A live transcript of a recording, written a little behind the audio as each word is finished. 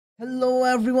Hello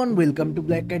everyone, welcome to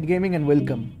black cat gaming and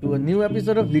welcome to a new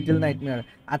episode of little nightmare.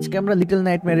 আজকে আমরা little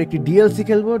nightmare একটি DLC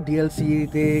খেলবো। DLC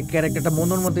তে ক্যারেক্টারটা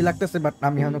মনের মধ্যে লাগতেছে, বাট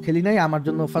আমি এখনো খেলি নাই, আমার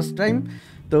জন্য ফার্স্ট টাইম।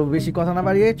 তো বেশি কথা না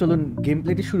বাড়িয়ে চলুন গেম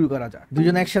প্লেটি শুরু করা যাক।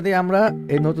 দুজন একসাথে আমরা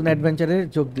এই নতুন অ্যাডভেঞ্চারে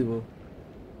যোগ দিব।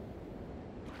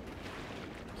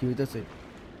 কি হইতেছে?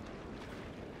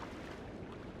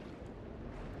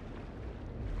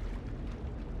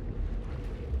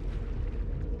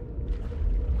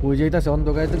 কই যাইতাছে?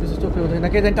 অন্ধকারে তো কিছু চোখে ওঠে না।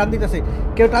 কে জানি টান দিতেছে,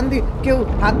 কেউ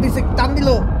হাত দিছে, টান দিল।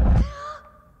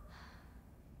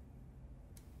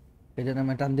 কে জানি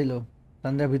আমার টান দিল,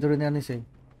 টান দেওয়ার ভিতরে নিয়ে আনিছে।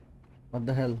 What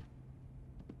the hell?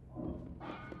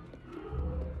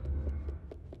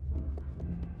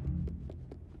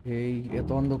 এই এত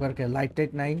অন্ধকার, কে লাইট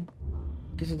টাইট নাই,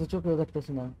 কিছু তো চোখেও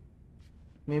দেখতেছি না।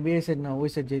 মেবি এই সাইড না, ওই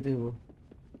সাইড যেতে হইব।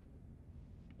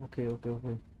 ওকে ওকে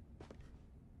ওকে।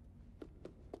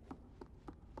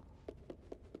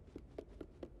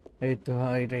 এই তো,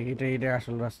 হ্যাঁ, এটাই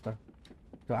আসল রাস্তা।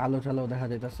 তো আলো টালো দেখা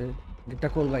যাইতাছে। গেটটা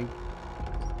খোল ভাই।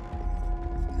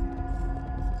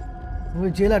 ওই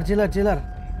জেলার।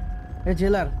 এই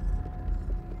জেলার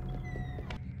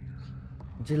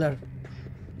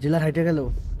জেলার হাইটে গেল।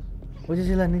 ওই যে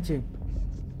জেলার নিচে।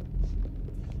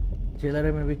 জেলারে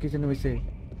মেবি কিছু হইছে।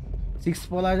 সিক্স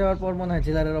পলা যাওয়ার পর মনে হয়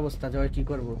জেলারের অবস্থা, জয় কি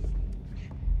করব?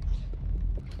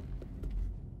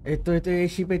 এই তো এই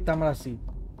শিপে তো আমরা আছি।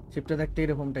 শিপটা দেখতে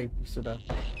এরকম টাইপ কিছুটা।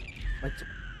 বাচ্চা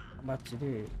বাচ্চা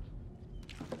রে।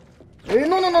 এই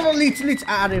নো নো নো নো, লিচ।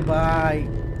 আরে ভাই,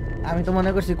 আমি তো মনে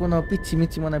করছি কোনো পিচ্ছি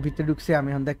মিচ্ছি মনে হয় ভিতরে ঢুকছে, আমি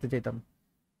এখন দেখতে চাইতাম।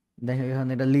 দেখো এখন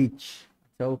এটা লিচ।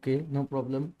 আচ্ছা ওকে, নো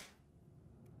প্রবলেম।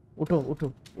 উঠো উঠো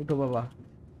উঠো বাবা।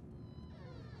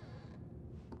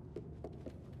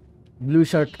 ব্লু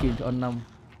শার্ট কিড ওর নাম।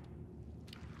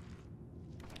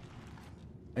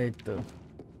 এই তো।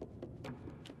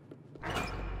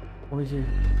 ওই যে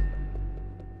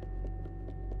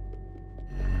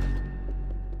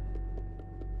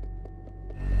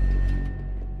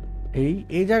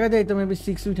এই জায়গাতেই তো মেবি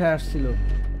সিক্স উঠে আসছিল।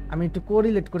 আমি একটু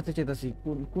কোরিলেট করতে চাইতাছি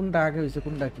কোনটা আগে হয়েছে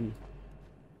কোনটা কি।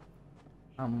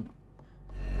 আম,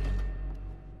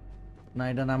 না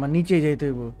এটা না, আমার নিচেই যাইতে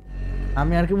হইব।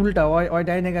 আমি আর কি উল্টা, ওই ওই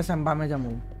ডাইনে গেছে, আমি বামে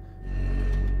যাবো।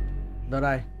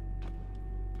 দাঁড়ায়,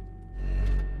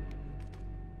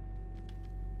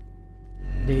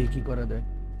 দেখি কি করে দেয়।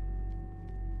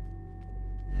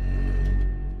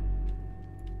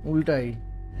 উল্টাই।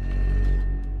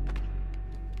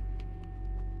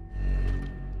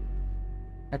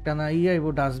 একটা না আইবো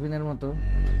ডাস্টবিনের মতো,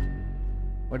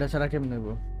 ওইটা ছাড়া কেমনে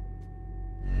নেবো?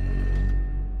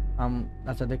 আম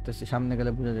আচ্ছা দেখতেছি, সামনে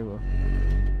গেলে বুঝে যাবো।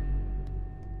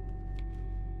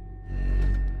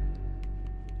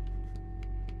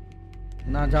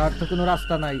 না, যাওয়ার তো কোনো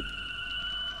রাস্তা নাই।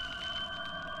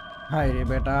 হাই রে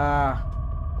বেটা,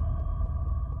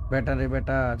 বেটা রে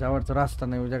বেটা, যাওয়ার তো রাস্তা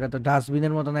নেই। ওই জায়গায় তো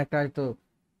ডাস্টবিনের মতন একটা হয়তো।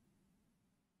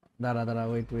 দাঁড়া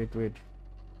ওয়েট।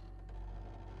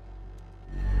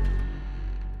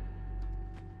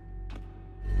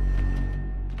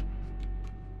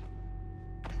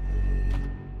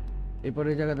 এরপর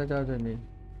এই জায়গাতে যাওয়া যায়নি।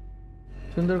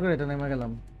 সুন্দর করে এটা নেমে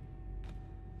গেলাম।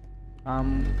 আম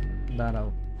দাঁড়াও,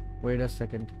 ওয়েট আ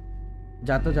সেকেন্ড।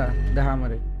 যা তো যা, দেখা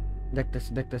আমারে।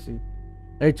 দেখতেছি।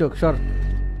 এই চোখ সর।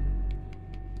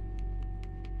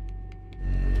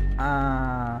 আ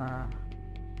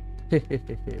হে হে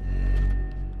হে হে।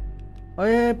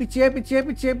 ওই পিছিয়ে।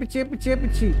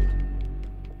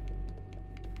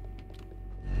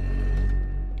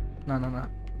 না,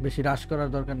 বেশি রাশ করার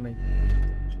দরকার নেই।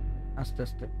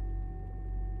 আস্তে।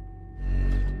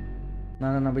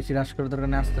 না, বেশি রাশ করার দরকার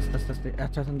নেই। আস্তে।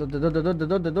 আচ্ছা আচ্ছা,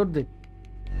 দৌড় দে।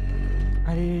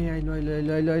 আরে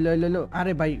আইলো।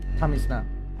 আরে ভাই, থামিস না।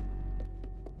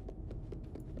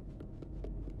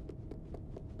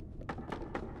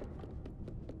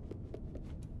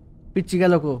 পিচ্ছি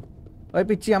গেল কো? ওই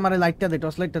পিচ্ছি, আমার লাইটটা দে,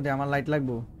 টর্চ লাইটটা দে, আমার লাইট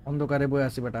লাগবো। অন্ধকারে বই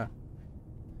আছি বেটা।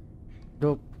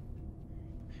 ঢোক।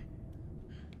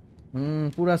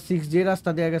 পুরা সিক্স যে রাস্তা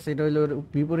দেয়া গেছে, এটা হইলো ওর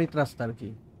বিপরীত রাস্তা আর কি।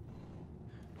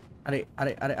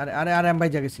 আরে আমি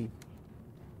বাইজা গেছি।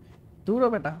 দূর হ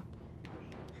বেটা।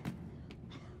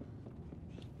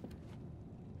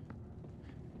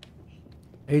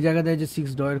 এই জায়গাতে যে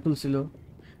সিক্স ডয়ের খুলছিল,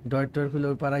 ডয়ের টয়ের খুলে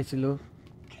ওই পাড়াই ছিল।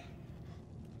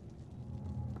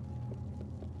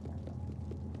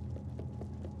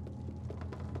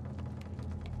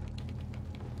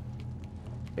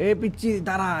 এ পিচ্ছি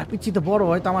দাঁড়া, পিচ্ছি তো বড়,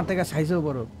 হয়তো আমার থেকে সাইজেও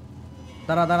বড়।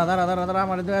 দাঁড়া,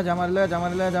 আমার লয়ে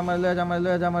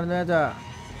যা।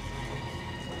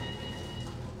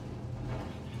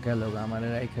 গেল গা, আমার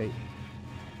রাইখাই।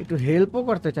 একটু হেল্পও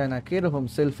করতে চায় না, কিরকম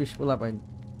সেলফিশ পোলা পাইন।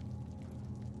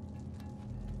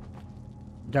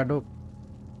 জাডক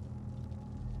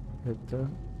তো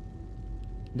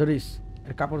ধরিস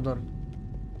কাপড় ধর।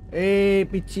 এই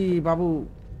পিচ্ছি বাবু,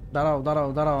 দাঁড়াও দাঁড়াও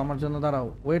দাঁড়াও, আমার জন্য দাঁড়াও,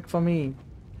 ওয়েট ফর মি।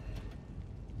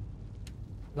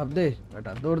 লাভ দে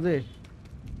বেটা, দৌড় দে,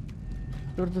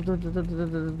 দৌড় দে দৌড় দে দৌড় দে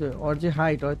দৌড় দে, দৌড় দে। ওর যে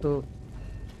হাইট হয়তো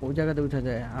ওই জায়গাতে উঠা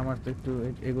যায়, আমার তো একটু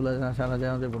এগুলা সারা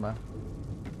যাওয়া যাবো না।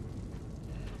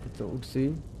 তো উঠছি,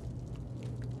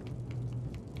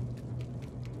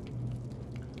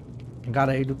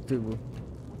 গাড়াই ঢুকতে হইব।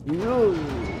 ইয়ো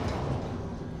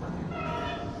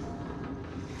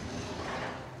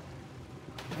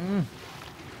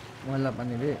ময়লা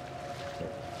পানি রে।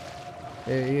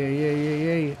 এই এই এই এই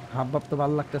এই হাব ভাব তো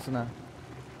ভালো লাগতেছে না,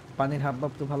 পানির হাব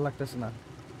ভাব তো ভালো লাগতেছে না।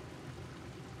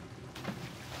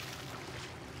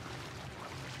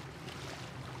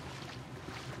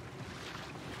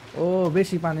 ও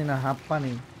বেশি পানি না, হাফ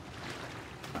পানি।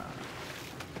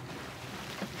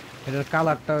 এটার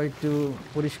কালারটাও একটু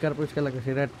পরিষ্কার পরিষ্কার লাগে,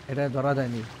 সেটা এটা ধরা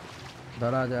যায়নি,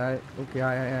 ধরা যায়। ওকে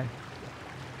আয় আয় আয়।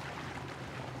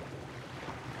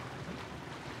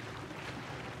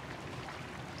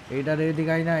 এইটার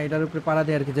এদিকে আয় না, এটার উপরে পাড়া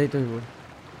দিয়ে আর কি যাইতে হইব।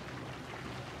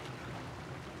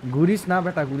 ঘুরিস না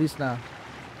বেটা, ঘুরিস না।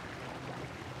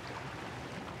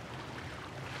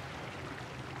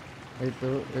 এই তো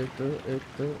এই তো এই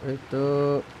তো এই তো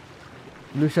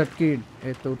ব্লু শার্ট কিড,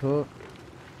 এই তো উঠো।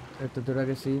 এই তো ধরে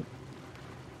গেছি।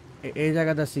 এই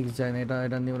জায়গাটা সিক্স যায় না, এটা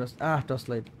এটা নিউ রাস্তা। Torch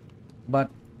light, but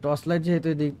torch light যেহেতু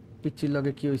এদিক পিচ্ছির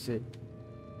লগে কি হয়েছে,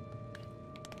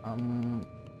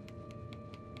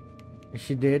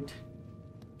 সি ডেড।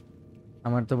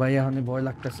 আমার তো ভাই এখন ভয়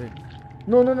লাগতেছে।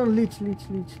 নো নো নো, লিচ লিচ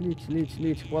লিচ লিচ লিচ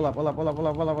লিচ, পলা পলা পলা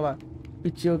পলা পলা পলা,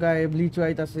 পিচ্ছিও গায়ে ব্লিচ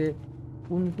আইতাছে।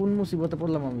 কোন কোন মুসিবতে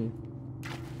পড়লাম আমি।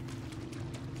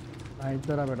 আই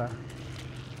ধরা বেটা।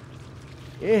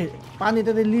 এ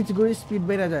পানিটাতে লিচ গড়ি স্পিড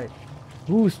বেড়ে যায়,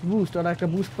 বুস্ট বুস্ট, ওরা একটা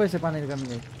বুস্ট পাইছে পানির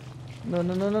কারণে। No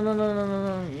no no no no no no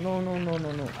no no no no no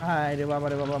no, আয় রে বাবা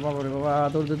রে বাবা, বাবা রে বাবা,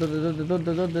 দৌড় দে দৌড় দে দৌড়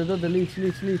দে দৌড় দে দৌড় দে, লিচ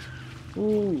লিচ লিচ। ও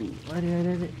আরে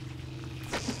আরে আরে,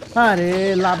 আরে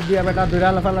লাভ দিয়া বেটা,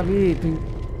 ধরে ফালাবি তুই,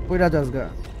 কইরা যাস গা।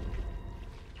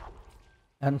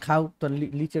 এখন খাও তোর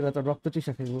লিচের তোর রক্ত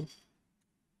চুষা খাইব।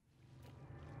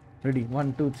 Ready 1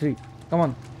 2 3 come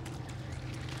on.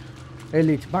 এই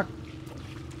লিচ বাক,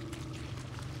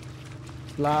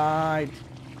 স্লাইড।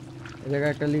 এই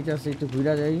জায়গায় একটা লিচ আছে, একটু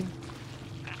ঘুরা যাই।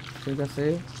 ঠিক আছে।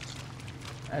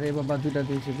 আরে বাবা, দুটা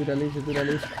দিয়েছে, দুটা লিচ, দুটা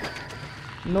লিচ।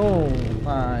 নো,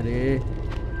 আরে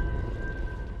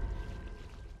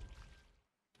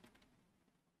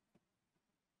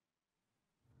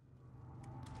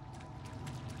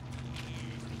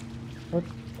What?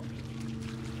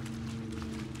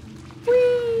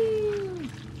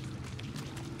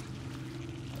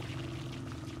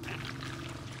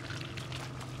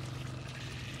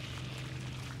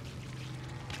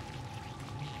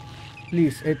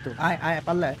 প্লিজ, এই তো আয় আয়,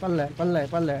 পাল্লে পাল্লে পাল্লে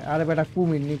পাল্লে। আরে বেটা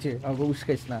কুমির নিচে, আমাকে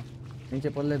উস্কাইস না, নিচে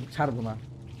পড়লে ছাড়বো না।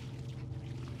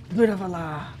 ধরে ফালা।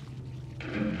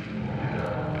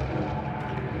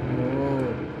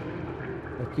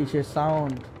 ও কিসের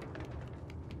সাউন্ড।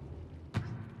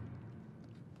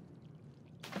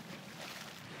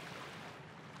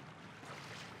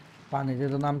 পানিতে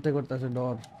তো নামতে করতেছে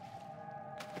ডর।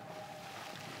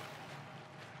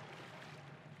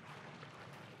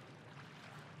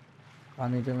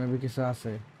 পানিতে মেবি কিছু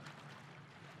আছে,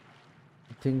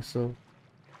 থিঙ্ক সো।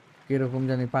 কিরকম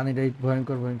জানি, পানিটাই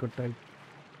ভয়ঙ্কর ভয়ঙ্কর টাইপ।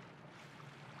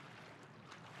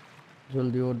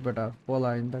 জলদি ওঠ বেটা, পলা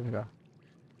ইন থাকা।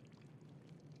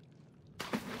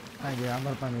 আগে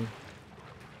আমার পানি,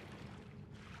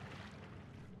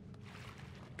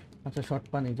 আচ্ছা শর্ট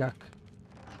পানি যাক।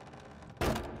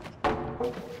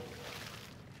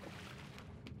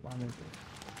 পানি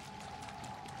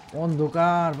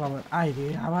অন্ধকার পাবে। আই রে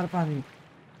আবার পানি,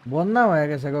 বন্যা হয়ে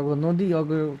গেছে। নদী,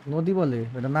 নদী বলে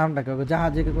এটা নামটা,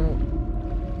 জাহাজে কোনো।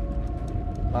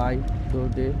 ভাই দৌড়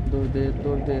দে দৌড় দে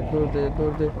দৌড় দে দৌড় দে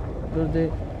দৌড় দে দৌড় দে।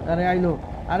 আরে আইলো,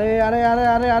 আরে আরে আরে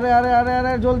আরে আরে আরে আরে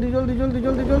আরে, জলদি জলদি জলদি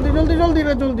জলদি জলদি জলদি জলদি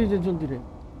রে, জলদি রে জলদি রে।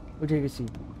 উঠে গেছি।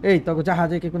 এই তখন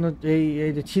জাহাজে কি কোনো এই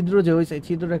এই যে ছিদ্র যে হয়েছে, এই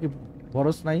ছিদ্রটা কি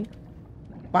ভরস নাই?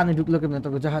 পানি ঢুকলো কেমন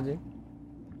তখন জাহাজে?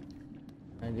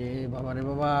 আরে বাবা রে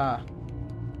বাবা,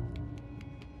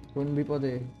 কোন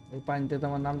বিপদে। এই পানিতে তো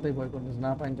আমার নামতেই ভয় করতেছে,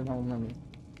 না পানিতে নামব না আমি।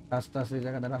 রাস্তা আছে, এই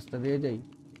জায়গাটা রাস্তা দিয়ে যাই,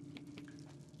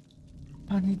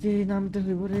 পানিতে নামতে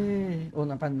হইব রে। ও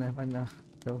না, পানি না পানি না,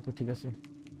 তো ঠিক আছে।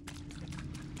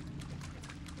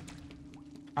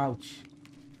 আউচ।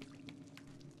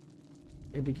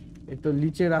 এদিকে এ তো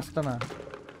লিচে রাস্তা না,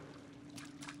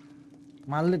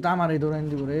 মারলে তো আমারই দৌড়ান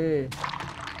দিব রে।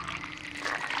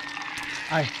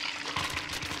 আয়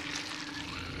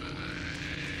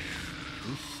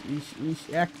ইস ইস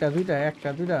একটা দুইটা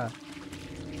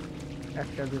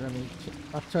নেই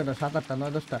 5-6টা 7-8টা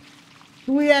 9-10টা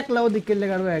তুই একলা ওদিকে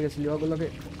লেগে রয়ে গেছিলি ওগুলোকে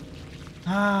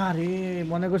আরে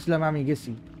মনে করছিলাম আমি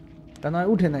গেছি তা নয়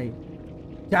উঠে নাই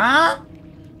যা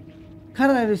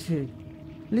খারাপ রয়েছে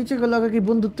লিচে গুলো কি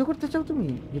বন্ধুত্ব করতে চাও তুমি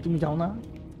যে তুমি যাও না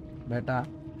বেটা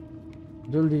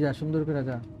জলদি যা সুন্দর করে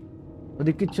যা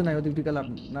ওদিক কিচ্ছু নাই ওদিক দিকে লাভ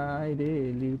নাই রে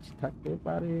লিচ থাকতে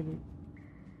পারে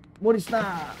মরিস না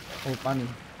ও পানি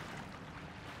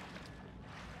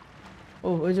ও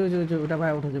ওই যে ওটা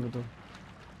ভাই উঠে যাবে তো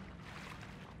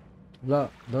ল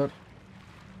ধর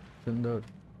সুন্দর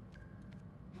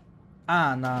না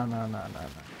না না না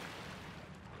না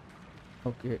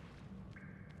ওকে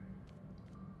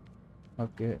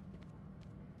ওকে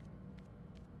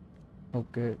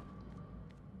ওকে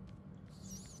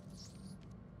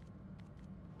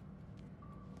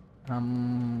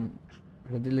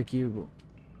দিলে কি হইব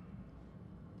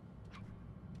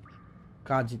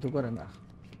কাজই তো করে না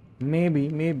মেবি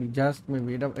জাস্ট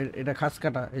মেবি এটা খাস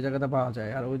কাটা এই জায়গাটা পাওয়া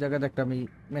যায় আর ওই জায়গাতে একটা আমি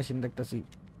মেশিন দেখতেছি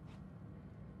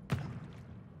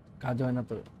কাজ হয় না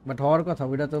তো বাট হওয়ার কথা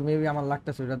ওইটা তো মেবি আমার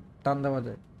লাগতেছে ওইটা টান দেওয়া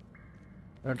যায়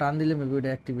ওটা টান দিলে মেবি ওইটা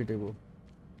অ্যাক্টিভেট হইব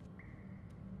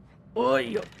ওই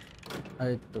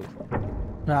এই তো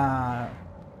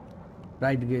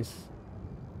রাইট গেস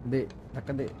দে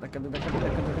ধাক্কা দে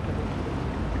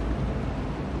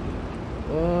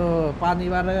ও পানি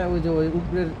বাড়ে ওই যে ওই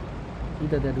উপরের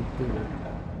ইটা দিয়ে ঢুকতে হবে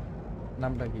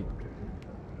নামটা কি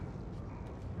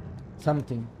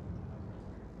সামথিং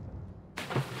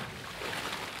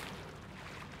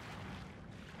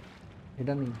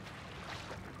এটা নেই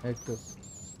একটু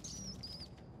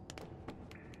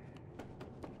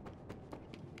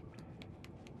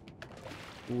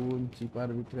কোন চিপার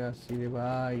ভিতরে আসছি রে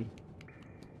ভাই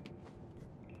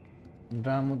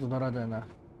ড্রামও তো ধরা যায় না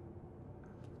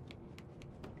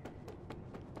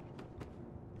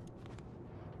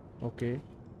ওকে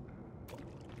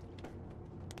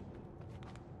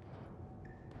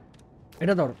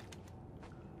এটা ধর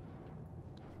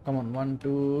কমন 1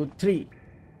 2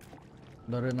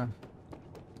 3 ধরে না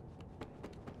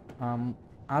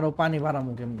আরো পানি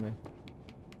বাড়ামু কেমনে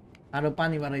আরো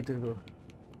পানি বাড়াইতে হইব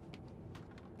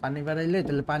পানি বাড়াইলে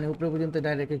তাহলে পানি উপরে পর্যন্ত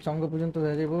ডাইরেক্ট চঙ্গ পর্যন্ত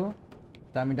হয়ে যাবো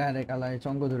তা আমি ডাইরেক্ট আলায়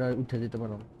চঙ্গ ধরে উঠে যেতে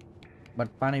পারবো বাট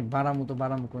পানি বাড়ামু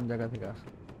কোন জায়গা থেকে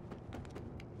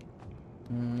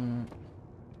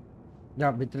যা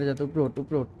ভিতরে যা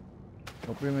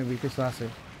উপরে মেবি কিছু আছে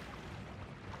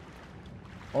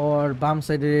और বাম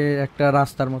সাইডে একটা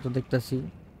রাস্তার মতো দেখতেছি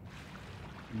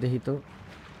দেখি তো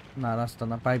না রাস্তা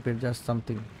না পাইপের জাস্ট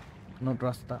সামথিং নট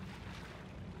রাস্তা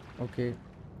ওকে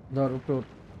ধর উপরে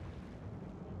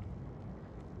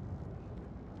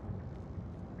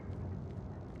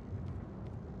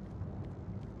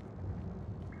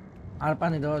আর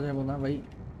পানি দেওয়া যাবে না ভাই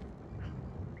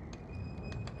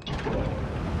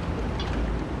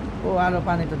ও আরো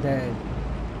পানি তো দেয়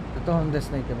তখন দেশ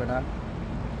নাই তো বেটা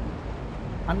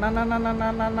না না না না না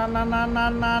না না না না না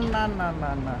না না না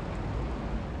না না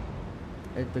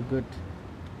এই তো গুড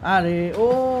আরে ও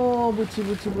বুঝছি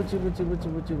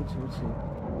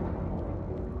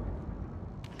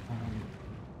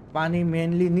পানি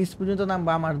মেনলি নিচ পর্যন্ত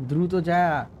নামবা আমার দ্রুত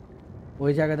যায়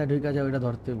ওই জায়গাটা ঢুকা যায় ওইটা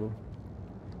ধরতে হইব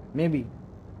maybe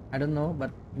I don't know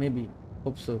but maybe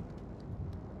hope so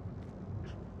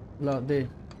ল দে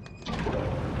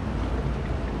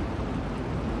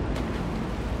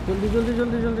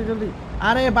জলদি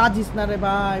আরে বাজিস না রে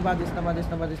ভাই বাজিস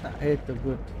না এই তো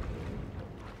good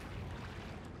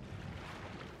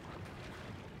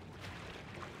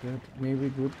maybe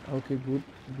good okay good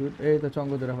এই তো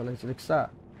চঙ্গ ধরে ফেলাইছে দেখছা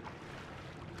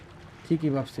ঠিকই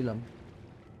ভাবছিলাম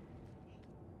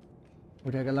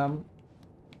উঠে গেলাম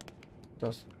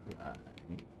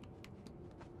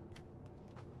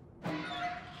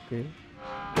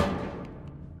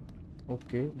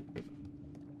ওকে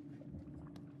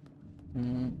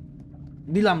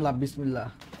দিলাম লাভ বিসমিল্লাহ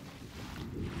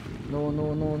নো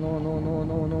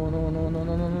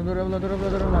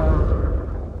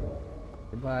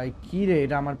ভাই কি রে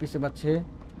এটা আমার পিছে বাচ্ছে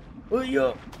ওইয়ো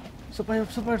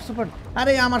সুপার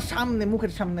আরে আমার সামনে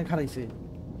মুখের সামনে খাড়াইছে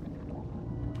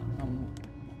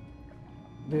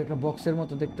একটা বক্সের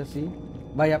মতো দেখতেছি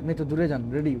ভাই আপনি তো দূরে যান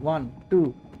রেডি 1 2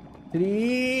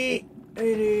 3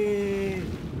 এই রে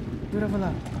দূরে ফেলা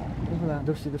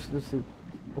দর্শি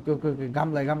ওকে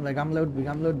গামলায়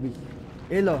উঠবি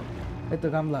এলো এই তো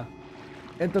গামলা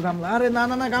আরে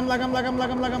না গামলা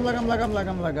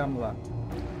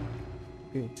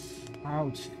ওকে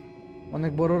আউচ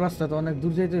অনেক বড় রাস্তা তো অনেক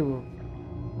দূর যাইতে হইব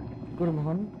কি করব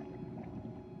এখন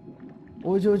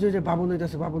ওই যে বাবু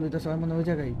লইতাছে মানে ওই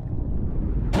জায়গায়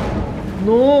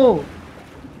নো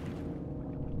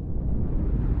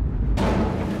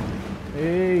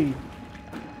এই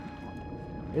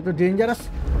এ তো ডেঞ্জারাস,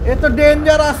 এ তো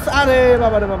ডেঞ্জারাস। আরে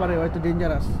বাবারে বাবারে, ওই তো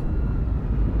dangerous.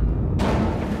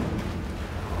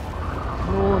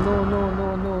 No no no no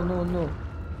no no no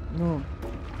no.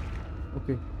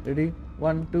 Okay ready,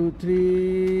 1 2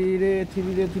 3 রে, 3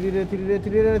 রে, 3 রে, 3 রে,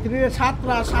 3 রে, 3 রে,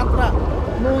 সাতরা সাতরা।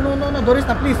 নো নো নো নো, ধরিস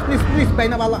না প্লিজ প্লিজ প্লিজ, পাই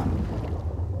না বালা।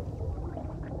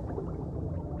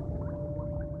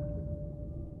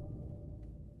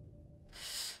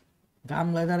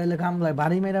 গামলায় দাঁড়াইলে গামলায়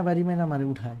বাড়ি মেরা মারে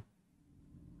উঠায়।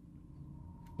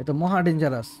 এ তো মহা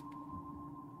ডেঞ্জারাস।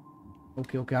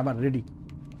 ওকে ওকে, আবার রেডি।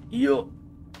 ইয়ো,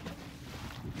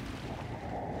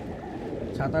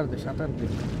 সাঁতার দে সাঁতার দে।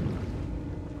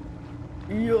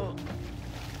 ইয়ো,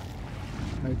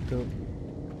 এই তো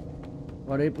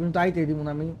ওরে এই পর্যন্ত আইতে দিব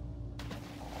না আমি।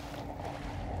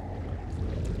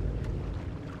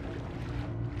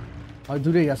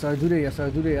 দূরেই আছে, দূরেই আছে,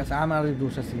 দূরেই আছে। আমার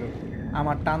দোষ ছিল,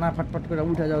 আমার টানা ফাটফাট করে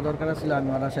উঠে যাওয়া দরকার ছিল, আমি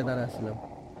ওর আশে দাঁড়ায় আসছিলাম,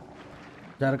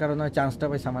 যার কারণে চান্সটা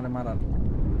পাইছে আমার মারার।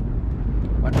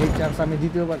 বাট এই চান্স আমি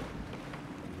দ্বিতীয়বার।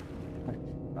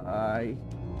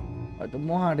 হয়তো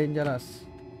মহা ডেঞ্জারাস।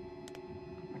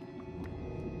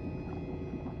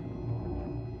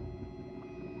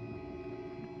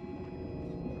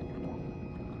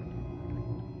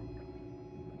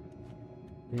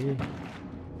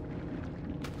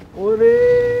 ওরে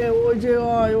ওই যে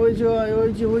ওই যে ওই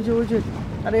যে ওই যে ওই যে,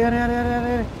 আরে আরে আরে আরে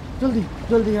আরে, জলদি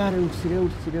জলদি, আরে উঠছি রে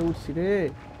উঠছি রে উঠছি রে।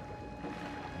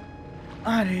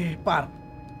 আরে পার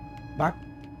বাক,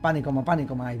 পানি কমা,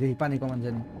 আই দেখি পানি কমান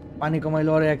জানি। পানি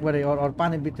কমাইলে ওরে একবারে ওর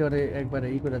পানির ভিতরে একবারে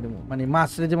ই করে দেবো, মানে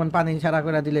মাছরে যেমন পানি ছাড়া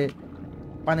করে দিলে,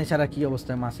 পানি ছাড়া কি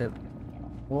অবস্থায় মাছের,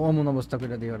 ও অমন অবস্থা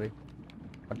করে দিই ওরে।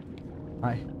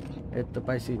 হাই, এর তো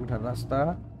পাইছি উঠার রাস্তা।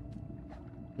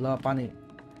 ল পানি,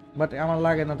 বাট আমার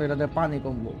লাগে না তো এটাতে পানি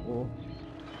কমবো। ও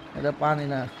এটা পানি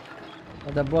না,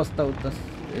 এটা বস্তা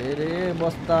উঠতেছে রে।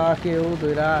 বস্তা কেউ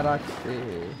ধইরা রাখছে,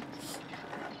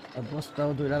 বস্তাও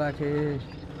ধইরা রাখে।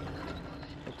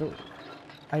 এতো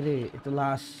আরে এতো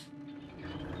লাশ,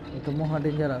 এতো মহা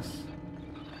ডেঞ্জারাস।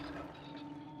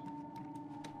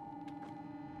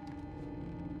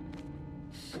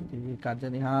 কার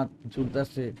জানি হাত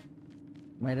জুড়তেছে,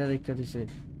 মাইরা রেখা দিছে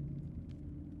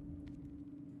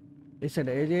এই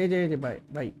সাইডে। এই যে এই যে এই যে ভাই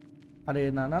ভাই, আরে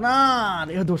না না না,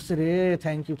 আরে ধরছে রে।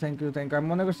 Thank you thank you thank you, আমি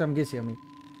মনে করছি আমি গেছি আমি।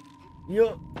 ইয়ো,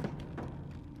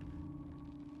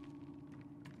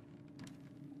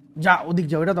 যা ওদিক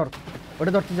যা, ওটা ধর,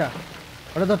 ওটা ধরতে যা,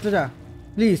 ওটা ধরতে যা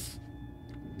প্লিজ।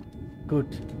 গুড,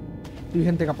 তুই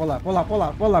এখান থেকে পলা পলা পলা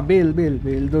পলা, বেল বেল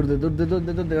বেল, দৌড় দে দৌড় দে দৌড়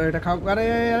দে দৌড় দে, ওইটা খাও। আরে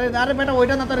আরে আরে বেটা,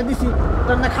 ওইটা না তোরে দিছি,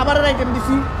 তোর না খাবারের আইটেম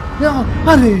দিছি।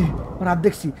 আরে ওর হাত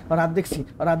দেখছি, ওর হাত দেখছি,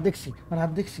 ওর হাত দেখছি, ওর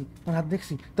হাত দেখছি, ওর হাত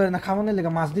দেখছি। তোর না খাওয়ানোর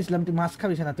লেগে মাছ দিছিলাম, তুই মাছ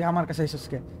খাবিস না, তুই আমার কাছে এসেছিস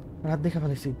কে? ওর হাত দেখে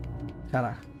ফেলেছি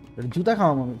সারা। জুতা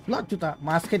খাওয়াম আমি, জুতা।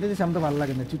 মাছ খেতে দিছি আমি তো ভালো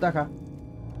লাগে না, জুতা খা।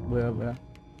 বয়া বয়া,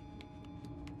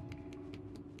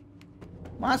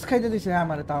 মাছ খাইতে দিছে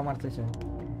আমারে, তাও মারতেছে।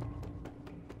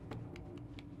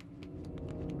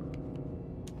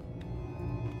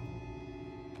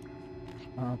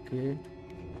 ওকে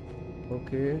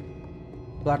ওকে,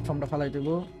 প্ল্যাটফর্মটা ফালাই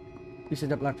দেবো, পিছিয়ে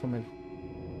যা প্ল্যাটফর্মের।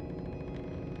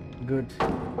 গুড।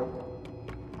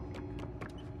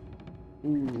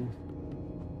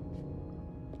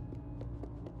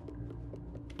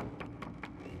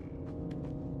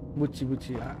 বুঝছি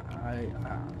বুঝছি।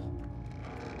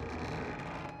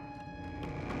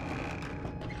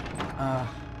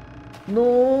 No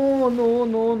no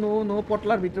no no no,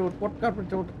 পটলার ভিতরে উঠ, পটকার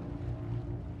ভিতরে উঠ।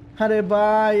 আরে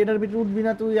ভাই, এটার ভিতরে উঠবি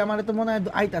না তুই, আমার তো মনে হয়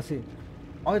আইতাছে,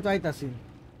 হয়তো আইতাছে।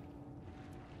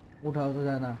 উঠাও তো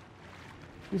যায় না,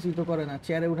 কিছুই তো করে না।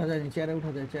 চেয়ারে উঠা যায়নি, চেয়ারে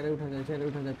উঠা যায়, চেয়ারে উঠা যায়, চেয়ারে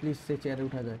উঠা যায়, প্লিজ সে চেয়ারে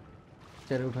উঠা যায়,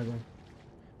 চেয়ারে উঠা যায়।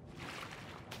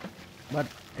 বাট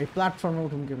এই প্ল্যাটফর্মে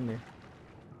উঠুন কেমনে?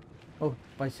 ও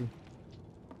পাইছি,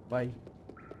 পাই।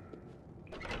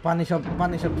 পানি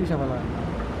সব চুষা ফেলা।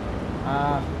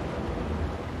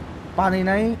 পানি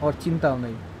নাই, ওর চিন্তাও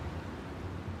নেই।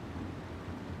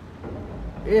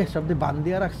 এ সব দিয়ে বান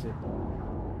দিয়া রাখছে।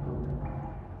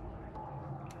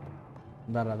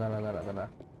 দাঁড়া দাঁড়া দাঁড়া দাঁড়া,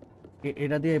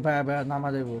 এটা দিয়ে নামা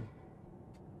যাবো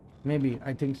মেবি,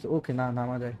 আই থিঙ্ক ওকে। না,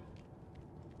 নামা যায়,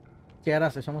 চেয়ার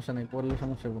আছে, সমস্যা নেই, পড়লে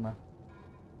সমস্যা হবে না।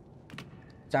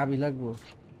 চাবি লাগবো,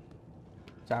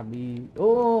 চাবি। ও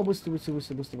বুঝতে বুঝতে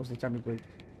বুঝতে বুঝতে পারছি, চাবি কই?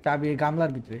 চাবি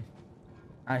গামলার ভিতরে।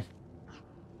 আয়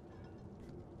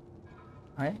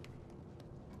আয়,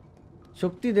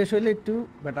 শক্তি দেশ হইলে একটু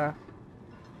বেটা।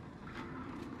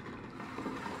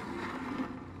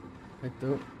 একটু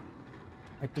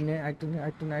একটু নে, একটু নে,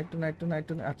 একটু নে, একটু নে, একটু নে,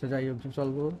 একটু নে। আচ্ছা যাই হোক,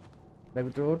 চলবো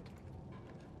ভিতরে।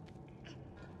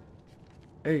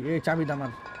 এই এই চাবি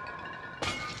আমার।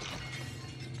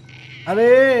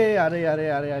 আরে আরে আরে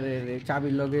আরে আরে আরে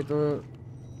চাবির লগে তো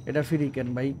এটা ফ্রি কেন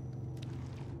ভাই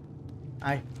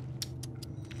আয়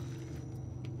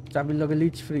চাবির লগে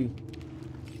লিচ ফ্রি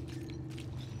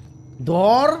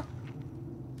ধর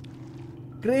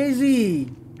ক্রেজি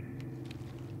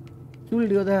চুল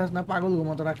দিও দেখাস না পাগল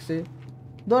মতো রাখছে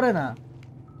ধরে না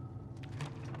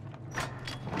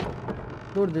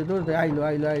দৌড় দে আইলো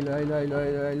আইলো আইলো আইলো আইলো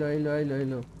আইলো আইলো আইলো আইলো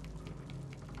আইলো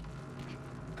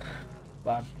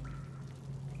পার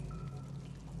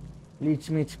লিচ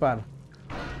মিচ পার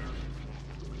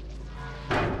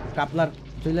কাপলার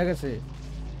চলে গেছে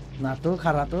না তো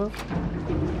খারা তো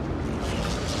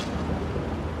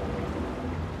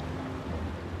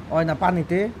ওই না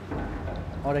পানিতে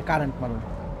ওরে কারেন্ট মারো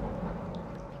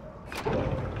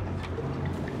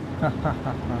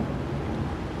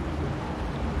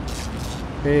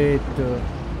এই তো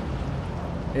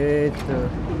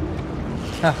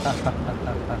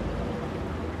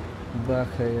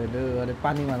আরে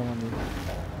পানি মারো আমি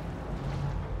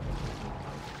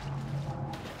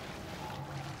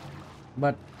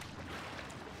বাট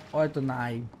হয়তো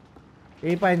নাই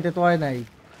এই পানিতে তো হয় নাই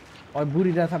ওই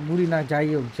বুড়ি না যাই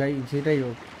হোক যাই যেটাই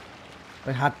হোক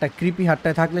ওই হাতটা কৃপি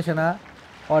হাতটায় থাকলে সে না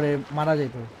ওরে মারা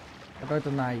যেত ওটা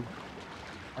হয়তো নাই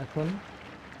এখন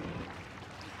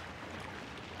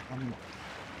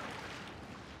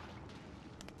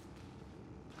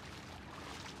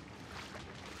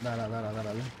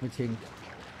দাঁড়া মিছিং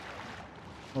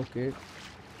ওকে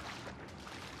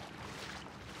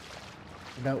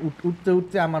এটা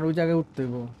উঠতে আমার ওই জায়গায় উঠতে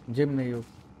হইব যেমনি হোক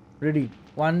রেডি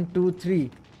 1 2 3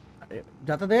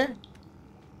 যাতে দে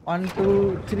 1 2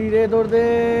 3 রে দৌড় দে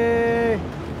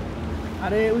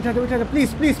আরে উঠাতে প্লিজ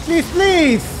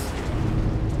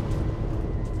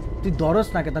তুই দরস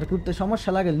না কে তার উঠতে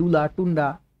সমস্যা লাগে লুলা টুন্ডা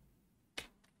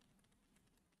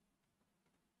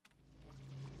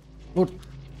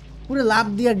পুরো লাভ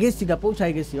দিয়া গেছি গা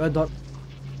পৌঁছাই গেছি ওই ধর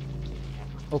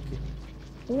ওকে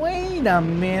wait a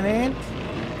minute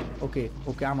okay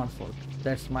আমার fault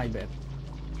that's my bad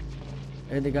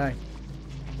এদিকে আয়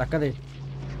টাকা দে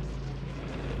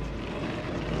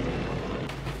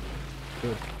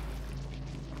good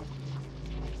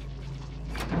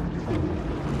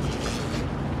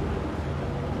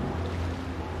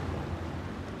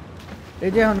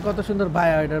এই যে এখন কত সুন্দর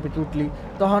বায়া এটার পিছু উঠলি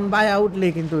তখন বায়া উঠলে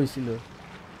কিন্তু হইছিল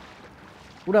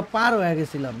পুরা পার হয়ে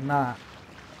গেছিলাম না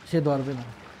সে ধরবে না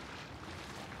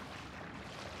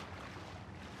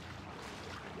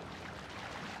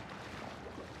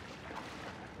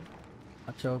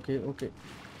আচ্ছা ওকে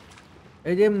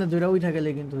এই যে এমনি দুইটা উঠা গেলে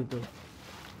কিন্তু হইতো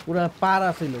পুরা পার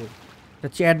আসিল একটা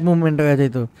চ্যাট মুভমেন্ট হয়ে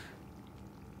যেত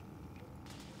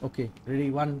ওকে রেডি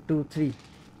 1 2 3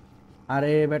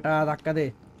 আরে বেটা ধাক্কা দে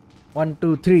 1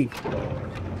 2 3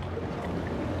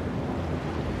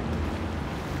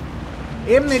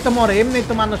 এমনি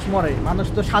তো মানুষ মরে মানুষ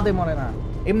তো সাদে মরে না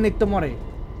এমনি তো মরে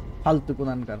ফালতু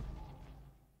কোনানকার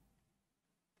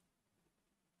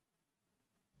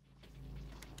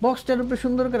বক্সটার উপরে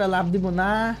সুন্দর করে লাভ দিব না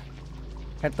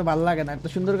এত ভালো লাগে না এত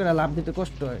সুন্দর করে লাভ দিতে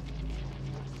কষ্ট হয়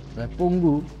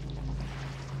পঙ্গু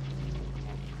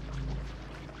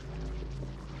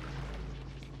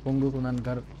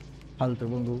কোনানকার ফালতু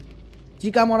পঙ্গু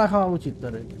চিকা মরা খাওয়া উচিত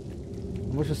তোর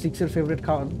অবশ্য 6 এর ফেভারিট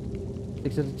খাওয়ান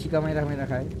 6 এর চিকা মেরা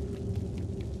খায়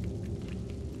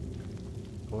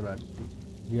ওরা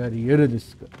ইয়ার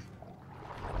দিস্কা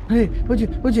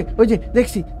ওই যে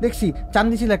দেখছি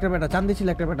চান্দি ছিল একটা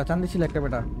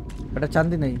বেটা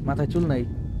চান্দি নাই মাথায় চুল নাই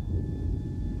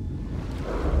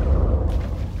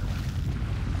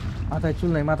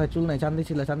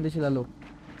চান্দি ছিল লোক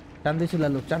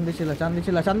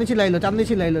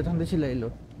আইলো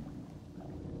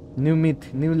নিউ মিথ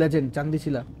নিউ লেজেন্ড চান্দি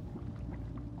ছিল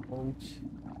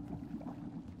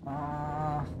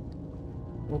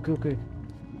ওকে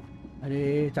আরে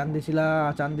চান্দি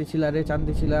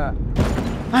ছিলা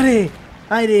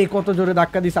আরে কত জোরে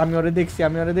ধাক্কা দিস আমি ওরে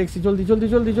দেখছি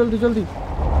জলদি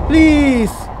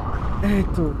প্লিজ এই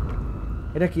তো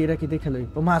এটা কি দেখে লই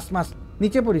ও মাছ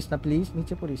নিচে পড়িস না প্লিজ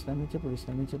নিচে পড়িস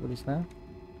না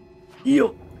ইয়ো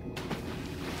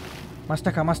মাছ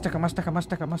টাকা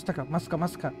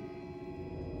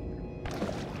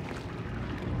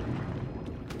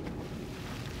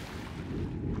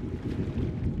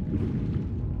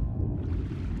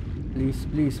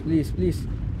প্লিজ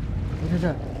উঠে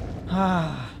যা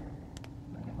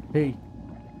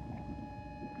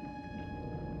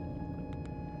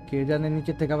কে জানে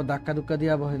নিচে থেকে আবার ধাক্কা ধুক্কা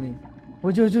দিয়া বহেনি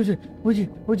ওই যে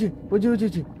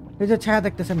এই যে ছায়া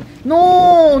দেখতেছেন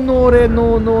নো রে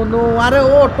নো আরে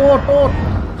ওট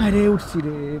আরে উঠছি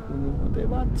রে কোনোমতে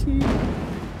বাঁচছি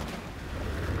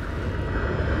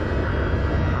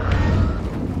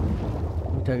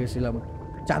উঠে গেছিলাম।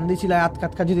 চান্দি ছিল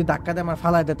আতকাতকা যদি ধাক্কা দেয় আমার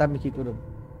ফালাই দেয় আমি কি করব?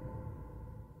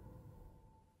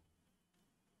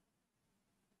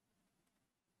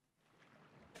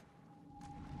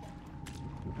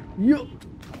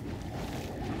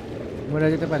 মরে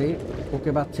যেতে পারি।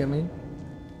 ওকে বাচ্চি আমি।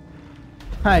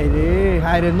 হায়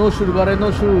রে নসুর ঘরে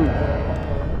নসুর।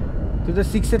 তুই তো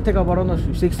 6 এর থেকে বড়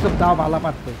নসুর। 6 তো তাও ভালো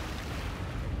পারতো।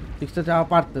 6 তো যাওয়া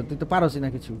পারতো, তুই তো পারোসি না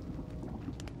কিছু।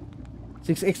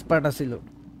 6 এক্সপার্ট আছিল।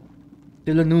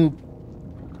 তুই হলো নুব।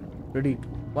 রেডি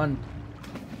 1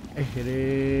 রে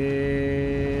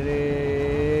রে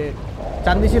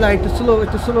চান্দি ছিল একটু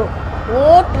স্লো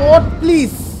ওট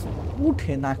প্লিজ।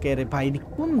 উঠে না কে রে ভাই,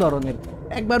 কোন ধরনের?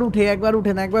 একবার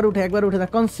উঠে না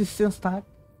কনসিস্টেন্স থাক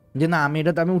যে না আমি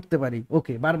এটা তো আমি উঠতে পারি।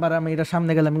 ওকে বারবার আমি এটা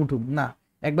সামনে গেলে আমি উঠুম না,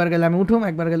 একবার গেলে আমি উঠুম,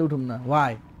 একবার গেলে উঠুম না।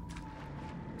 ওয়াই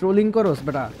ট্রোলিং করোস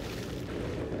বেটা?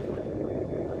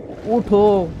 উঠো,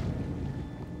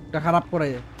 এটা খারাপ করে।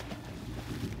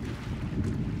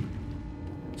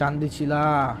 চান্দি ছিলা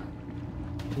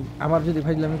আমার যদি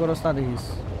ফাইজলামি করস তা দেখিস।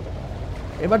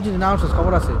 এবার যদি না আসিস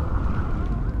খবর আছে।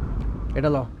 এটা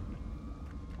ল,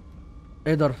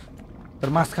 এই ধর তোর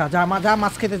মাছ খা। যা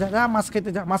মাছ খেতে যা মাছ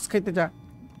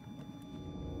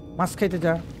খাইতে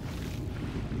যা।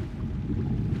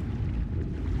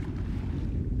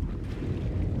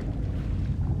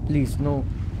 Please no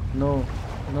no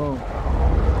no.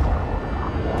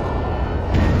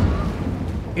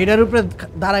 এটার উপরে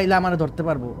দাঁড়াইলে আমার ধরতে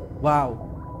পারবো। ওয়াও,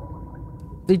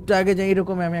 একটু আগে যে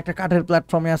এরকম আমি একটা কাঠের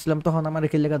প্ল্যাটফর্মে আসলাম তখন আমার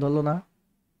এখানে লেখা ধরলো না।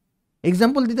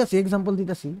 এক্সাম্পল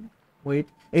দিতেছি ওয়েট।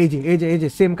 এই যে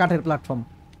সেম কাঠের প্ল্যাটফর্ম।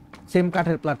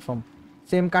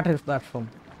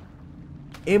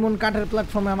 এমন কাঠের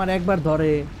প্ল্যাটফর্মে আমার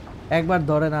একবার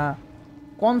ধরে না।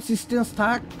 কনসিস্টেন্স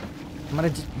থাক মানে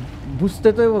বুঝতে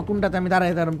তো কোনটাতে আমি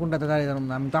দাঁড়াই কোনটাতে দাঁড়াই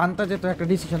না। আমি তো আন্তাজে তো একটা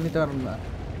ডিসিশন নিতে পারব না,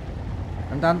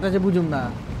 আমি তো আন্তাজে বুঝুম না।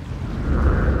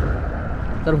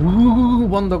 তার হু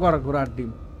বন্ধ কর ঘোরার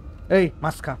ডিম। এই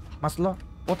মাছ খা, মাছ ল,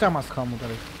 পচা মাছ খাওয়া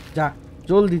মোটারে। যা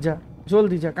জলদি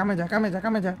যা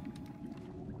কামে যা।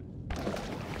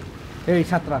 এই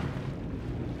ছাত্রা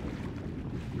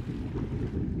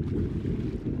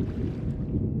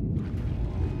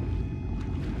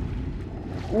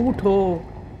উঠো।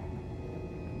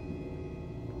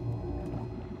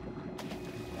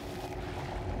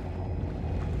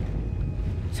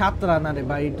 ছাত্রা না রে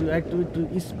ভাই, একটু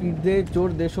স্পিড দে, জোর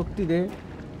দে, শক্তি দে।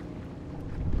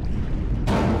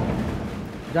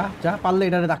 যা পারলে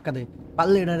এটারে ধাক্কা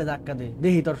দে,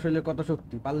 দেখি তোর শরীরে কত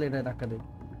শক্তি। পারলে এটারে ধাক্কা দে।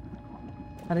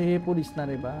 আরে পড়িস না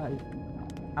রে ভাই,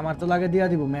 আমার তো লাগে দিয়া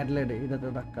দিব ম্যাডলেডে এটাতে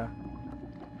ধাক্কা।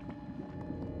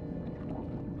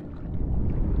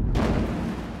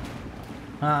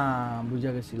 হ্যাঁ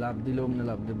বুঝা গেছি, লাভ দিলে অমনে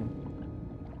লাভ দেবো।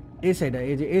 এই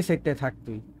সাইডটায় থাক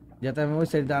তুই, যাতে আমি ওই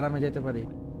সাইডে আরামে যেতে পারি।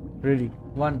 রেডি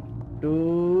 1 2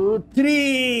 3।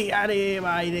 আরে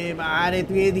ভাই রে আরে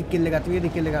তুই এদিকে লেগা।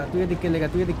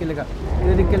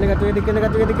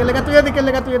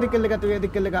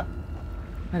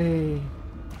 আরে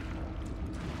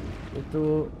তো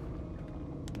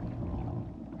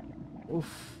উফ,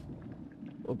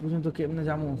 ও পর্যন্ত কেমনে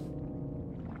যাবো?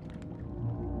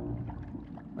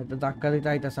 একটা ধাক্কা দিতে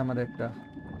আইতাছে আমার একটা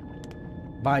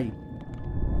ভাই,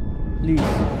 প্লিজ।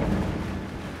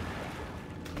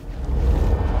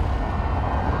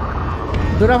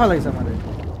 ধরা ফেলাইছে আমারে।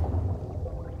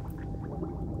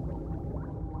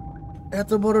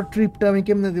 এত বড় ট্রিপটা আমি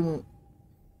কেমনে দিব?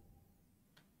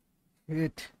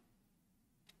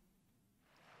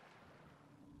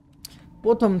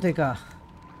 প্রথম থেকে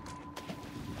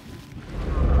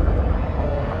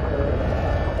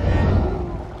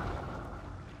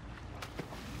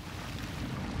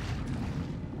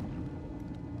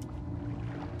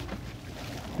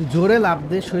জোরে লাভ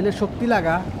দে, শরীরে শক্তি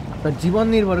লাগা, তোর জীবন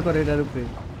নির্ভর করে এটার উপরে।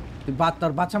 তুই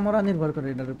তোর বাঁচা মরা নির্ভর করে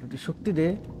এটার উপরে। তুই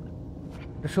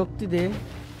শক্তি দে,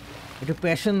 একটু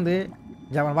প্যাশন দে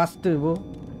যে আমার বাঁচতে হইব।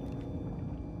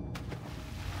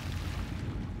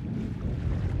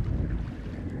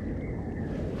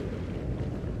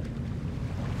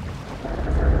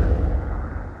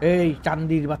 এই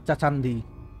চান্দির বাচ্চা চান্দি,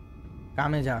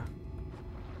 কামে যা।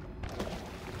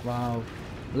 ওয়াও,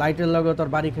 লাইটের লগে তোর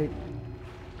বাড়ি খাই।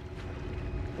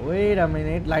 ওয়েট আ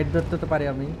মিনিট, লাইট ধরতে তো পারি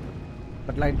আমি,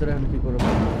 বাট লাইট ধরে এখন কি করবো?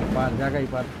 পার জায়গায়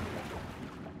পার।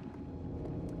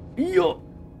 ইয়ো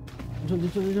জলদি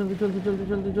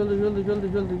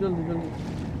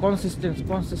কনসিস্টেন্স।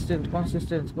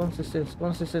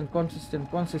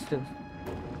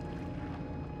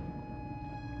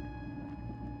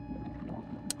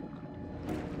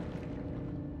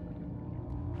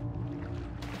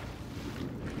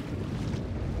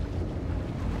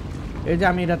 এই যে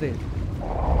আমি এটাতে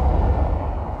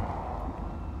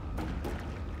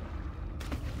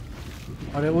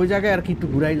আরে ওই জায়গায় আর কি একটু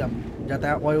ঘুরাইলাম যাতে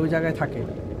ওই ওই জায়গায় থাকে।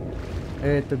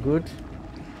 এই তো গুড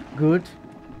গুড।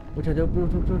 উঠে যাও, উপরে,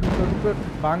 উপরে, উপরে, উপরে, উপরে।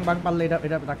 বাং বাং, পারলে এটা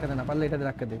এটা ধাক্কা দে, না পারলে এটা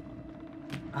ধাক্কা দে।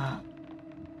 আহ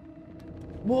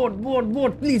boat boat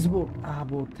boat please boat.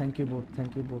 Boat, thank you boat,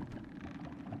 thank you boat.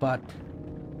 But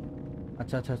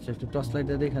আচ্ছা আচ্ছা আচ্ছা, একটু টর্চ লাইট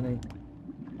দে এখানে।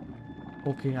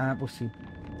 ওকে পড়ছি।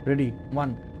 রেডি,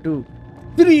 1 2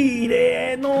 3 রে।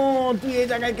 নো, তুই এই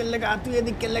জায়গায় খেললে গা, তুই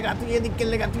এদিক খেললে গা, তুই এদিক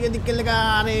খেললে গা, তুই এদিক খেললে গা।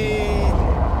 আরে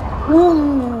উ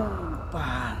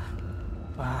পার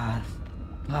পার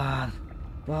পার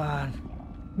পার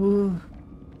উ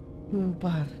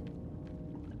পার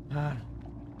পার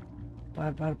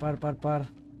পার পার পার পার পার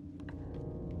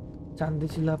চান্দি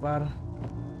ছিলা পার।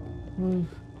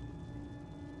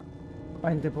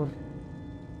 পাইনতে পর।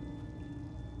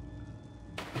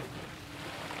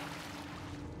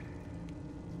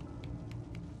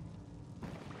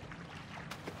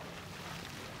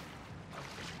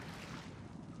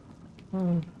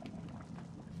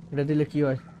 এটা দিলে কি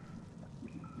হয়?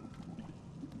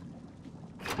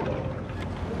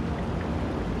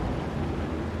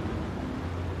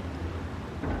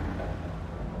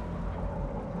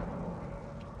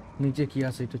 নিচে কি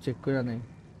আছে একটু চেক করে নেই।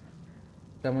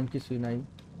 তেমন কিছুই নাই,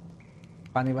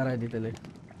 পানি বাড়াই দিতেলে।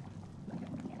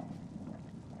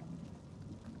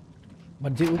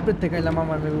 বাট যে উপরে থেকে এলাম,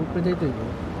 আমার উপরে যাইতে হইব।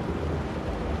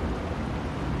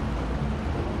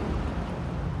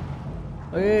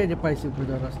 এই যে পাইছি উপরে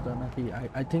যাওয়ার রাস্তা নাকি?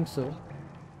 I think so.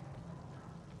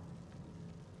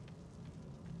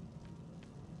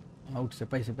 উঠছে,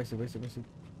 পাইছি পাইছি পাইছি পাইছি।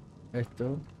 এই তো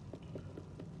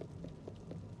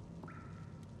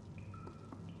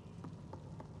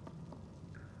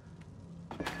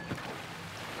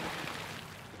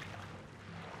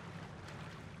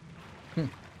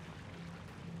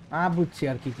বুঝছি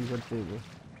আর কি কি করতে হইব।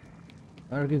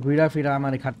 আর কি ঘুরা ফিরা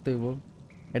আমার খাটতে হইব।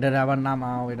 এটারে আবার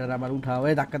নামাও, এটারে আবার উঠাও।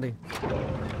 এই ধাক্কা দে,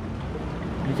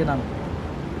 নিচে নাম।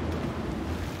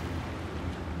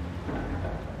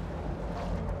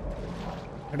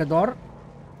 এটা ধর।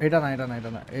 এটা না, এটা না,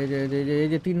 এটা না। এই যে এই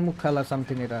যে 3 মুখ খালা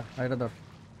সামথিং, এটা এটা ধর।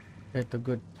 এই তো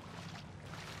গুড।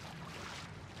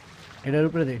 এটার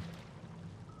উপরে দে।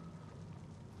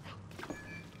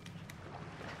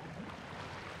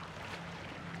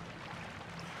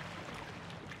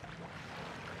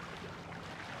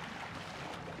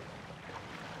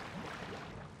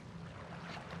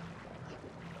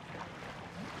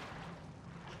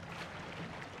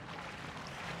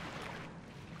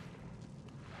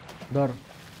 ধর,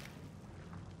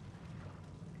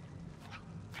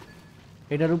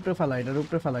 এটার উপরে ফালা, এটার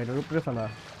উপরে ফালা, এটার উপরে ফালা।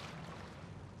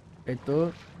 এই তো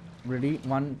রেডি,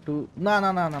 1 2। না না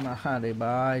না না না, আরে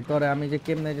ভাই তোরে আমি যে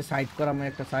কেমনে যে সাইড করাম,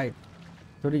 একটা সাইড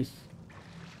ধরিস।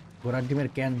 ঘোড়ার ডিমের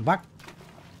ক্যান বাক।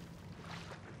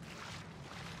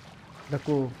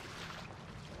 দেখো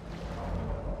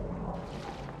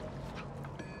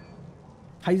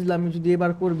ফাইজলামি যদি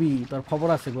এবার করবি, তোর খবর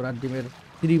আছে। ঘোড়ার ডিমের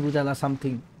ত্রিভুজালা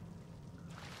সামথিং।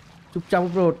 চুপচাপ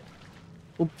উপরে ওঠ,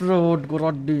 উপরে ওঠ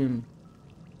ঘোড়ার ডিম।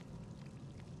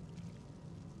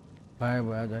 ভাই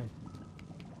ভাই যায়,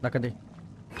 দেখা দে।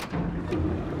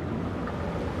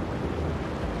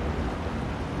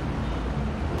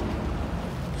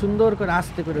 সুন্দর করে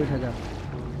আস্তে করে উঠে যা।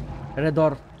 এটা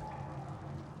ধর,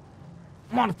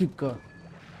 মার ঠিক কর।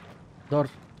 ধর,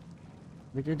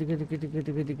 দিকে দিকে দিকে দিকে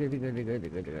দিকে দিকে দিকে দিকে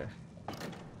দিকে দিকে।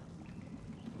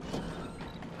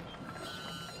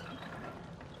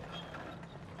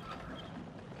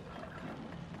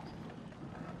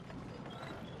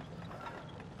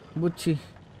 বুঝছি,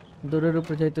 দৌড়ের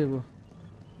উপরে যাইতে হইব।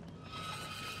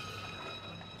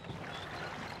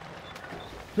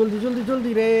 জলদি জলদি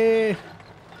জলদি রে।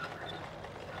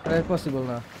 পসিবল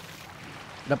না,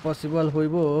 এটা পসিবল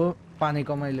হইব পানি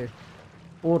কমাইলে।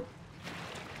 ওট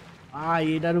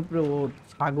এটার উপরে ওট।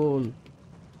 ছাগল,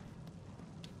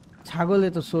 ছাগলে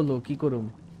তো সোলো কি করুম।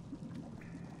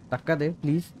 ধাক্কা দে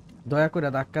প্লিজ, দয়া করে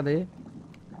ধাক্কা দে।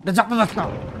 চাপা যাস না,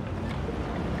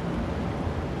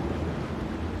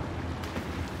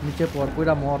 নিচে পর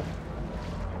কইরা মর।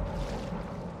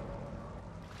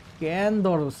 কেন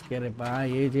ধরস কে রে ভাই?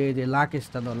 এই যে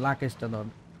লাকেশটা ধর, লাকেশটা ধর।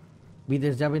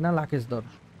 বিদেশ যাবি না, লাকেশ ধর।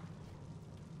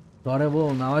 ধরবো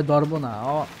না, ওই ধরবো না।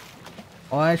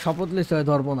 ওই শপথ লেছে, ওই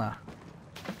ধরবো না।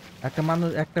 একটা মানুষ,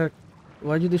 একটা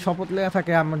ওই যদি শপথ লেয়া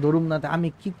থাকে আমার ধরুম না, আমি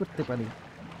কি করতে পারি?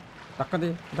 ধাক্কা দে,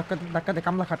 ধাক্কা দে, ধাক্কা দে,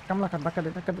 কামলা খাট, কামলা খাট, ধাক্কা দে,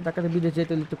 ধাক্কা দে, ধাক্কা দে। বিদেশ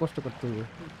যেতে একটু কষ্ট করতে হবে।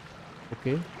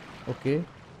 ওকে ওকে,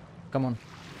 কেমন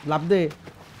লাভ দে।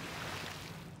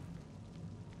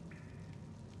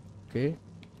 ওকে,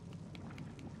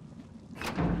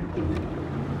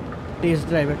 টেস্ট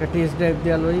ড্রাইভ, একটা টেস্ট ড্রাইভ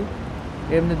দেওয়া লই।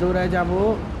 এমনি দৌড়ায় যাবো,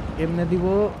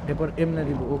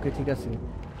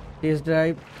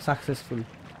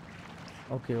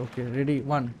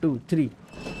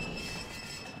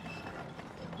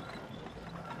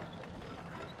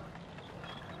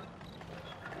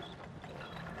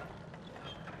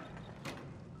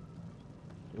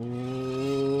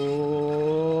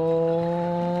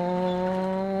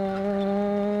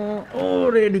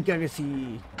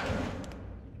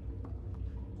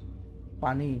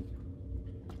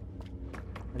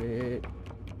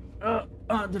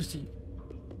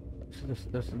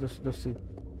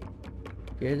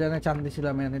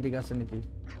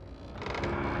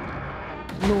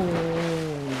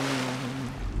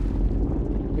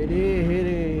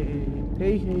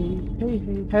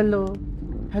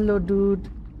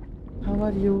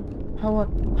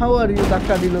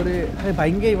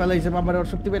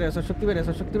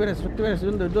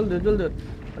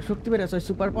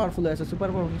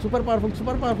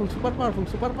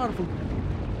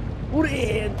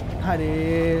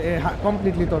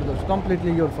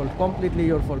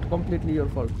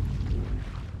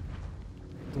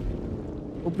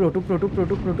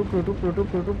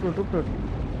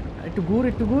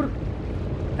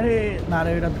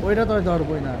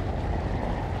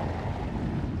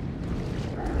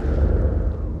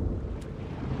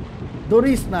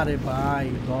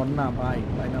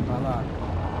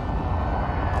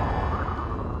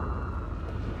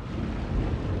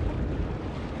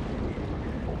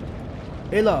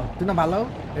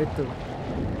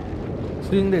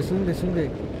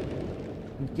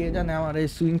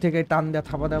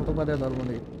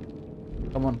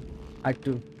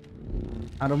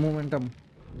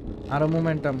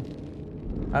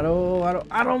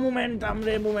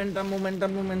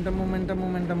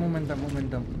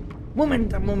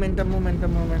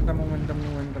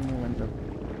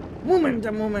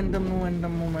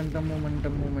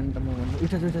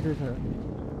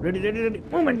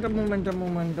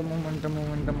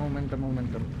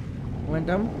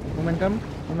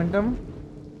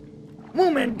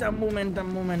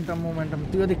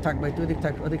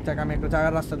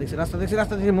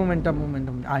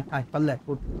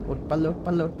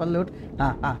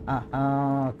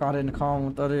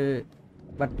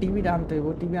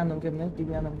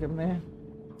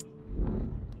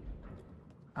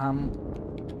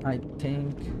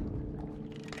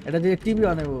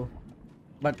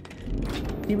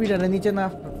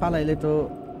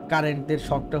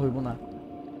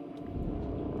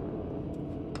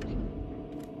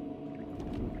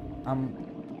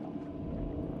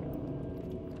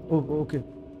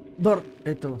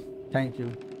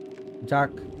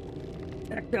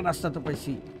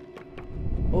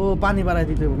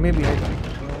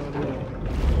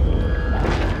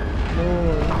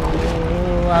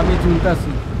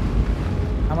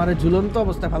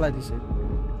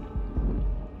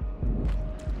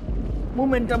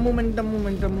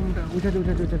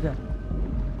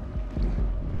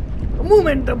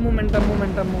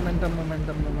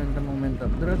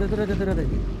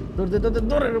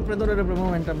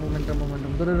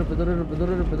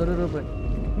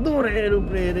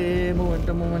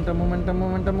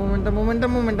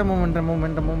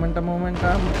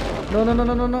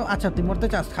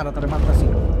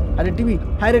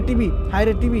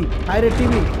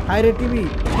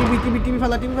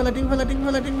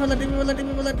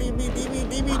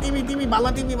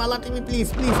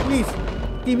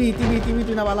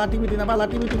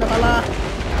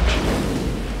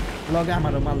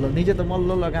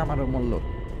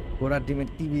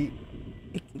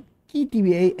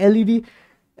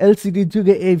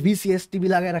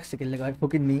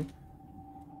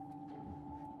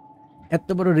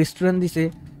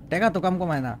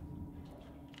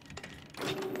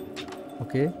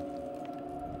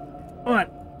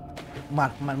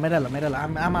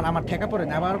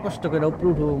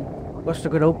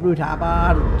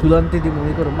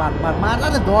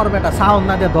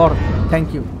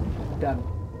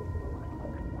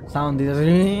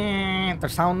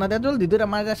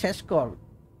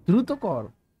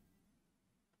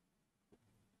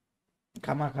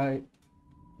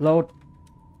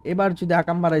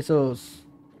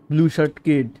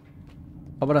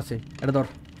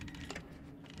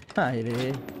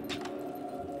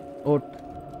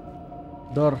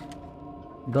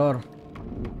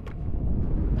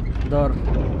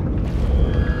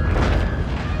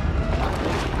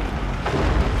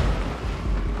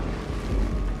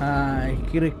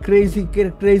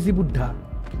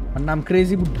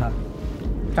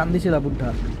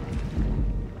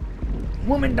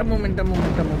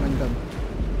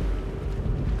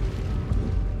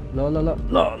 লো লো লো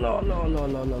লো লো লো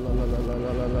লো লো লো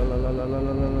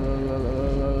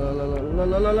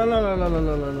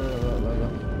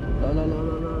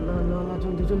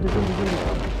জলদি জলদি জলদি জলদি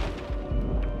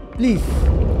প্লিজ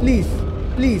প্লিজ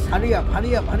প্লিজ হারিয়া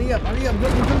হারিয়া হারিয়া হারিয়া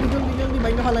জলদি জলদি জলদি জলদি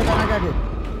বাইরে ফেলাই তার আগে আগে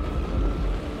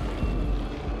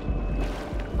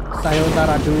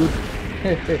সায়োনারা ডুড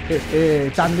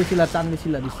চান্দি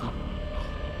ছিল দিছি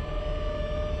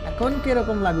এখন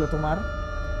কিরকম লাগলো তোমার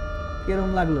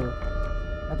কিরকম লাগলো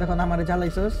এতক্ষণ আমারে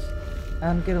জ্বালাইছস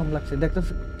এখন কিরকম লাগছে দেখতো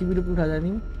টিভির উপর উঠা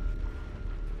যায়নি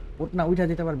ওঠ না উঠা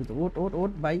যেতে পারবি তো ওঠ ওঠ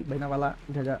ওঠ ভাই বাইনাওয়ালা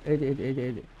উঠা যা এই যে এই যে এই যে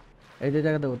এই যে এই যে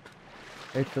জায়গাতে ওঠ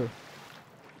এই তো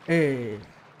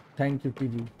থ্যাংক ইউ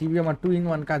টিভি আমার 2 in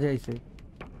 1 কাজে আইছে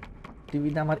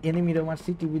টিভিতে আমার এনিমিরও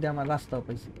মারছি টিভিতে আমার রাস্তাও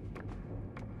পাইছি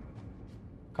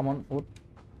কামন ওঠ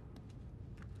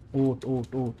ওঠ ওঠ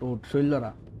ওঠ ওঠ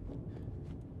শৈলরা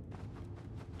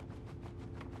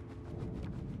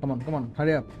come on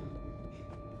hurry up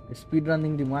speed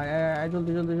running di আয়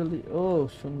জলদি জলদি জলদি ও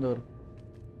সুন্দর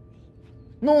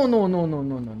no no no no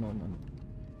no no no no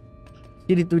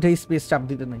সিঁড়ি তুইটাই স্পেস চাপ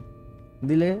দিতে নাই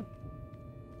দিলে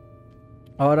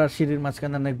আর সিঁড়ির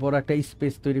মাঝখানে অনেক বড় একটা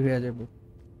স্পেস তৈরি হয়ে যাবে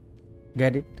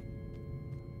গেট ইট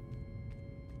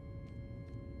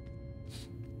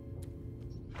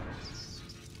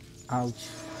আউচ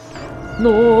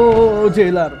নো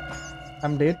জেলার আই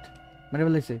এম ডেড মানে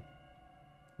বলেছে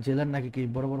জেলার নাকি কি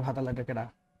বড় বড় হাতা লাগে কেডা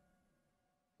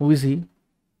বুঝি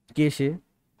কে সে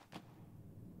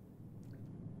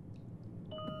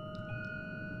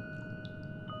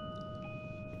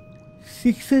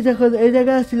সিক্সে যখন এই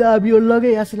জায়গায় আসছিল আমি ওর লগে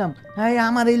আসছিলাম হ্যাঁ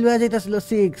আমার এই লয়ে যাইতেছিল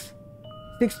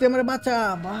সিক্সতে আমার বাচ্চা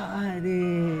ভাই রে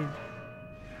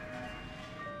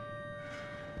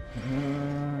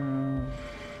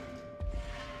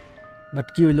বাট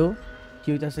কি হইলো কি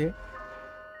হইতাছে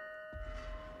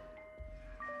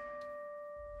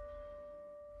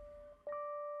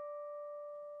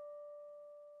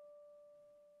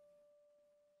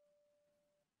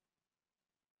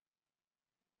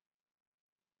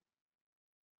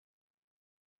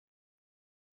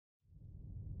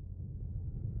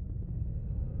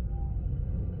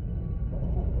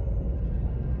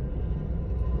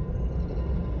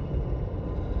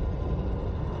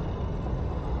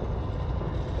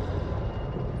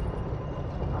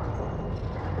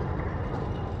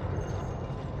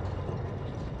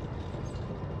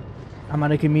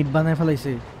আমার কি মিট বানায়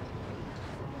ফেলাইছে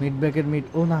মিট ব্যাগের মিট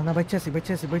ও না না বাচ্চা আছি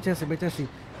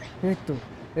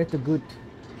এই তো গুড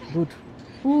গুড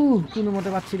কোনো মতে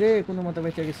পাচ্ছি রে কোনো মতে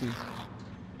বেঁচে গেছি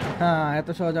হ্যাঁ এত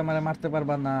সহজ আমার মারতে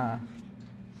পারবা না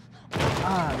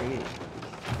আরে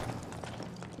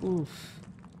উফ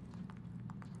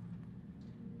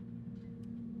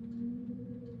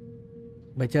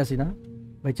বেঁচে আছি না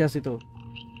বেঁচে আছি তো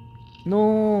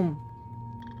নোম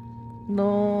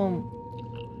নোম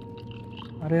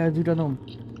আরে আর 2টা নোম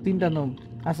 3টা নোম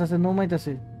আস্তে আস্তে নোম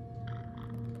আইতাছে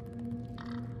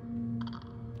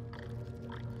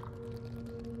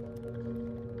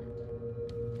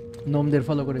নোমদের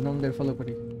ফলো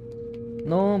করি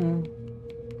নোম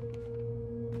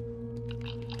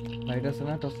লাইট আছে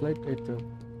না টর্চ লাইট এই তো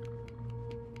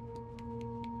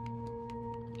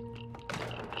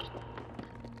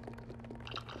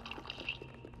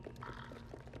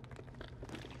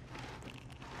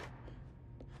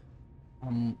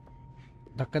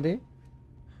ধাক্কা দে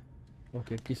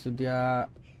ওকে কিছু দিয়া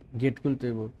গেট খুলতে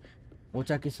হইব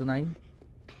ওচা কিছু নাই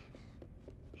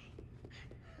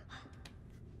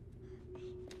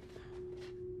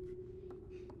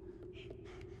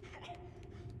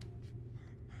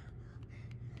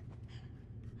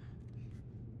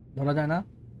ধরা যায় না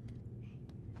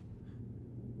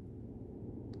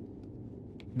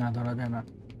না ধরা যায় না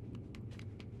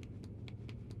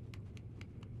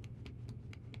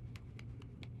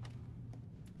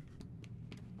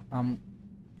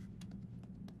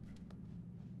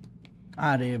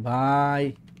আরে ভাই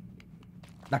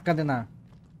ধাক্কা দে না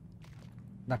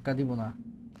ধাক্কা দিব না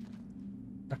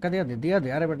ধাক্কা দিয়া দে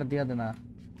আরে বেটা দিয়া দে না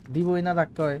দিবই না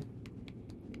ধাক্কা হয়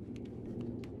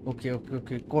ওকে ওকে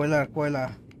ওকে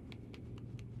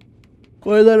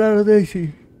কয়লার আরো দেখছি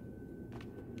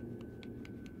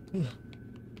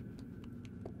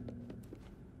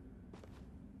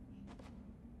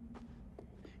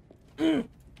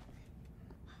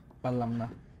পারলাম না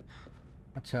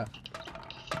আচ্ছা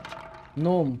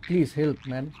নোম প্লিজ হেল্প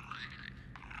ম্যান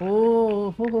ও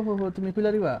হো হো হো তুমি খুলে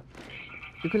দিবা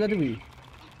তুই খুলে দিবি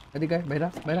এদিকে বাইরা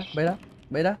বাইরা বাইরা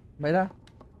বাইরা বাইরা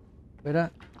বাইরা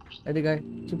এদিকে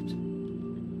চুপ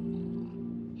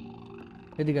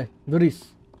এদিকে ধরিস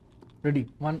রেডি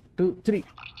 1 2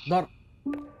 3 ধর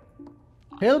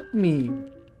হেল্প মি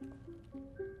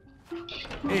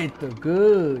এই তো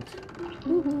গুড।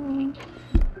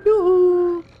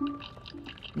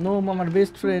 নোম আমার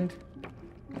বেস্ট ফ্রেন্ড।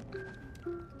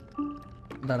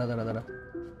 দাঁড়া দাঁড়া দাঁড়া,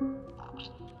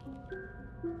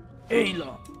 এই ল,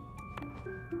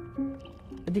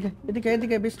 এদিকে এদিকে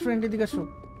এদিকে বেস্ট ফ্রেন্ড, এদিকে আসো,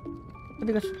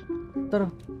 এদিকে আসো, ধরো,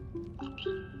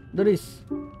 ধরিস,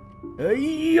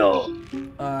 এইয়ো,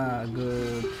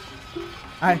 গুড,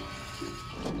 আয়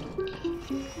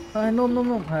আয়, নোম নোম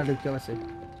নোম, হ্যাঁ ঢুকতে পারছে।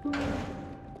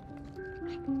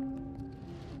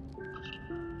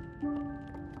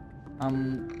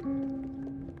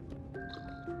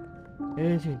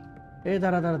 এই যে, এই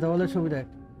দাঁড়া দাঁড়া, দেওয়ালের ছবি দেখ,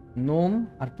 নোম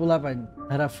আর পোলা পাইন,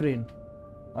 হেরা ফ্রেন্ড,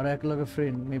 আর এক লগে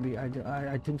friend maybe,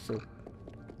 I think so.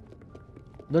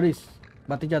 ধরিস,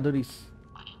 বাতিজা ধরিস,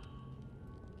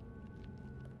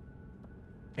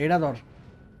 এটা ধর,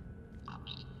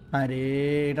 আরে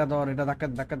এটা ধর, এটা ধাক্কা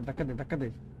দে ধাক্কা দে ধাক্কা দে ধাক্কা দে।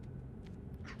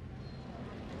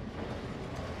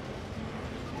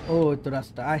 ও তো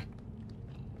রাস্তা, আয়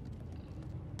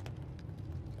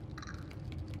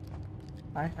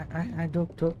আয় আয় আয় আয়, ঢোক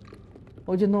ঢোক,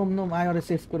 ওই যে নোম নোম, আয় ওরে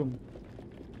সেভ করুম।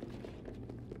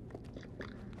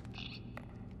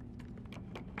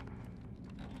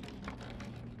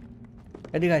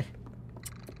 এদিকে আয়,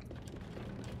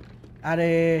 আরে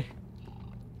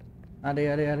আরে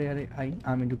আরে আরে আরে, আই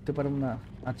আমি ঢুকতে পারবো না,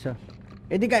 আচ্ছা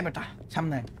এদিকে আয় বেটা,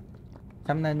 সামনে আয়,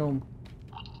 সামনে আয় নোম,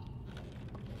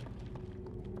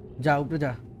 যা উপরে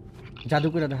যা, জাদু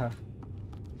করে দেখা,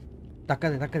 ধাক্কা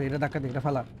দে ধাক্কা দে, এটা ধাক্কা দে, এটা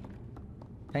ফালা,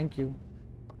 থ্যাংক ইউ।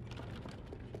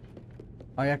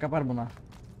 আর একা পারবো না,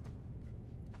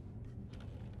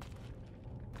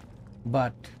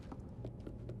 বাট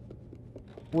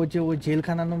ওই যে ওই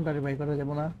জেলখানার নোমটারে বাই করা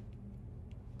যাবো না,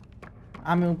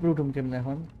 আমি উপরে উঠুম কেমনে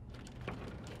এখন,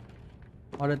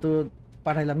 ওরে তো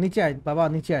পাঠাইলাম, নিচে আয় বাবা,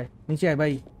 নিচে আয়, নিচে আয়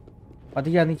ভাই,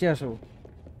 পাতিজা নিচে আসো,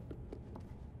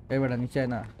 এই বেটা নিচে আয়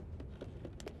না,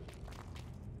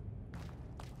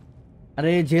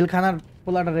 আরে জেলখানার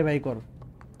পোলাটারে বাই কর,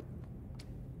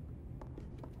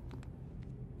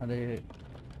 আরে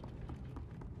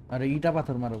আরে ইটা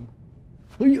পাথর মারো,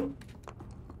 হুইয়ো,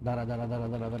 দাঁড়া দাঁড়া দাঁড়া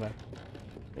দাঁড়া দাঁড়া,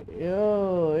 ও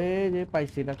এই যে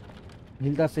পাইছি, এটা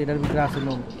ঝিলতাছে, এটার ভিতরে আছে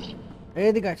লোম,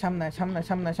 এইদিকে আয়, সামনে আয়, সামনে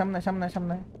সামনে সামনে সামনে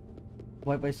সামনে,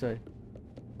 ভয় পাইছ,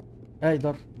 এই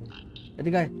ধর,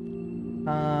 এদিকে আয়,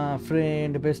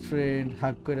 ফ্রেন্ড বেস্ট ফ্রেন্ড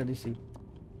হাগ করে দিছি,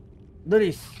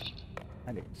 ধরিস,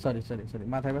 আরে সরি সরি সরি,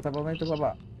 মাথায় ব্যথা পাবো নাই তো বাবা,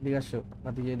 এদিকে আসো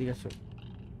ভাতিজা, এদিকে আসো,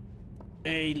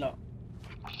 এই ল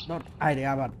ধর, আয় রে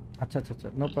আবার, আচ্ছা আচ্ছা আচ্ছা,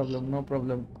 নো প্রবলেম নো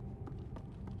প্রবলেম,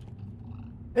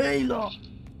 এই ল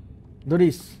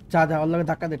ধরিস, যা যা, ওর লগে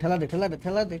ধাক্কা দে, ঠেলা দে ঠেলা দে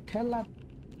ঠেলা দে ঠেলা,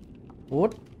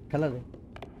 ওট, ঠেলা দে,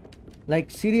 লাইক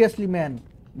সিরিয়াসলি ম্যান,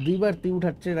 দুইবার তুই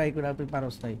উঠাচ্ছে রাই করে, তুই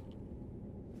পারস নাই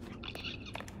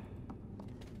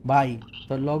ভাই,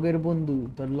 তোর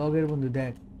লগের বন্ধু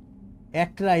দেখ,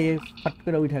 এক রায়ে ফাট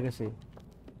করে উঠা গেছে,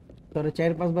 তোরে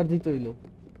 4-5 বার দিতে হইলো,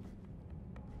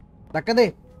 ধাক্কা দে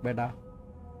বেটা,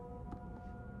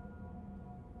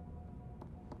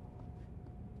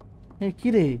 এ কি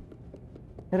রে,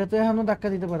 এরা তো এখনো ধাক্কা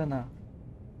দিতে পারে না,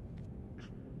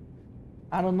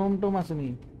 আরো নোম টোম আসেনি,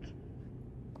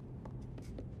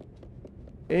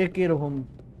 এ কিরকম,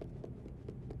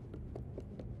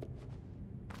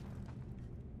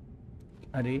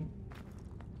 আরে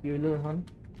কি হইলো এখন,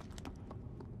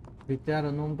 ভিতরে আরো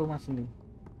নোম টোম আসেনি,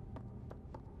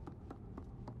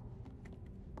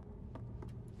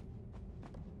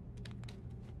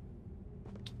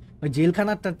 ওই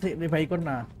জেলখানাটা ভাই কর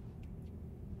না,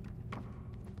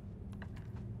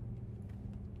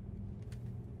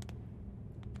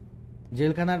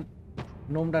 জেলখানার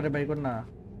নোমটারে বাই কর না,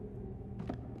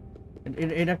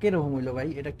 এটা কিরকম হইলো ভাই,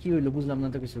 এটা কি হইলো বুঝলাম না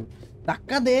তো কিছু,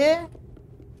 ধাক্কা দে,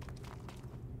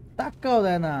 ধাক্কাও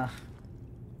দেয় না,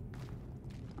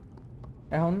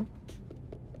 এখন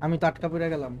আমি তো আটকা পড়ে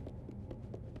গেলাম,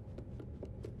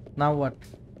 নাও হোয়াট,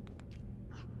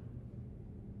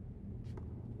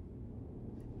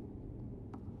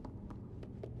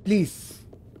 প্লিজ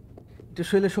একটু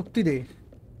শরীরে শক্তি দে,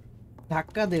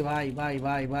 ধাক্কা দে ভাই ভাই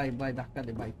ভাই ভাই ভাই, ধাক্কা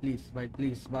দে ভাই প্লিজ, ভাই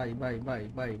প্লিজ, ভাই ভাই ভাই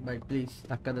ভাই ভাই প্লিজ,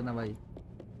 ধাক্কা দে না ভাই,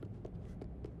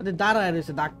 আরে দাঁড়ায়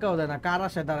রয়েছে, ধাক্কাও দেয় না, কার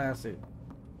আশায় দাঁড়ায় আছে,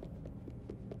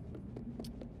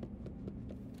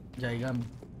 জায়গা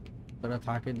তোরা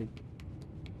থাকে নি,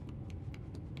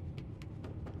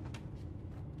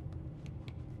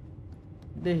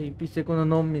 দেখি পিছে কোনো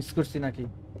নোম মিস করছি নাকি,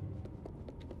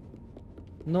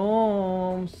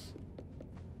 নোমস,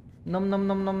 নম নম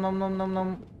নম নম নম নম নম নম,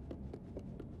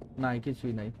 নাই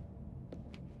কিছুই নাই,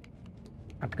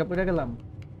 আটকা পড়ে গেলাম,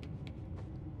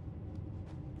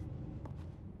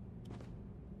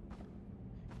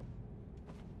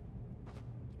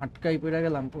 আটকাই পড়ে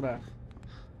গেলাম পুরা।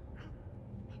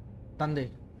 টান দে,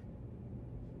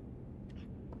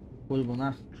 খুলবো না।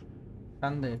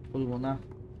 টান দে, খুলবো না।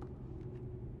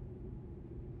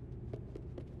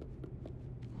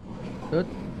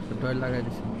 ডয়েল লাগাই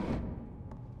দিছি।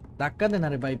 ধাক্কা দে না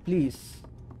রে ভাই প্লিজ।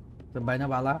 ভাই না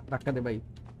বালা, ধাক্কা দে ভাই।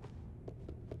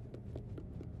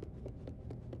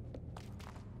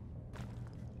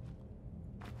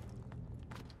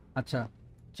 আচ্ছা,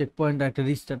 চেক পয়েন্ট একটা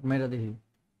রিস্টার্ট মেরে দেখি।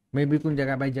 মেবি কোন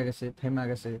জায়গায় বাইজা গেছে, থেমা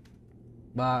গেছে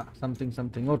বা সামথিং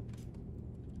সামথিং। ওট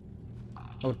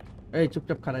ওট, এই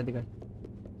চুপচাপ খাড়াই দিকে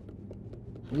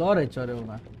লড়ে চড়েও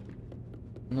না।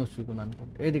 নসি কোন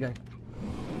এইদিকে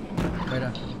ভাইরা,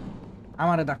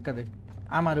 আমারে ধাক্কা দে,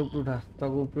 আমার উপর উঠা,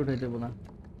 তোকে উপর উঠে দেবো না।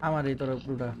 আমার এই তোর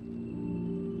উপর উঠা।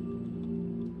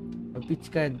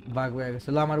 পিচকায় বাঘ হয়ে গেছে।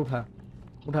 আমার উঠা,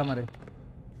 উঠা আমারে।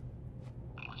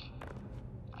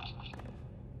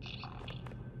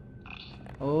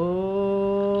 ও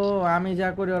আমি যা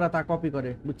করি ওরা তা কপি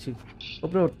করে, বুঝছি।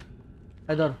 উপরে উঠ,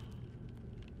 এই ধর,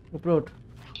 উপরে উঠ।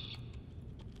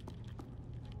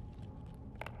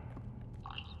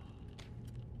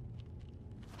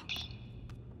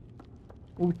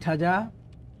 উঠা যা।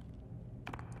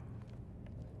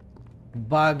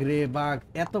 বাঘ রে বাঘ,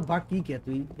 এত বাঘ কি কে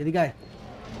তুই? এদিকে আয়।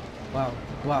 Wow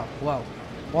wow wow,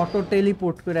 auto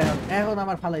teleport করে এখন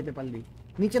আমার ফালাইতে পারলি।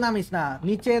 নিচে নামিস না,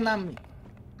 নিচে নাম।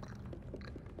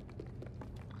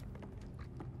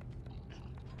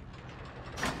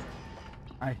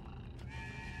 আয়,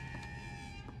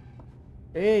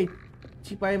 এই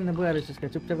চিপাই এমনি বয়ে রয়েছিস কে?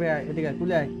 চুপচাপে আয়, এদিকে আয়,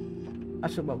 কুলে আয়।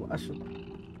 আসো বাবু আসো।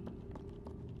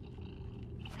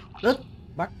 ধুৎ,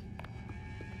 বাঘ।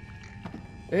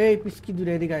 এই পিসকি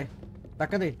দূরে, এদিকে আয়,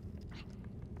 টাকা দে।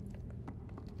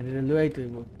 লুয়াই তুই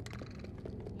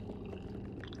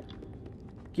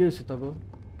কি হয়েছে তবে?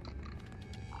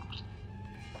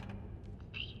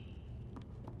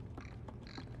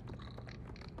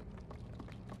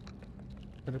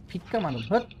 ফিক্কা মানুষ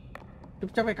হট।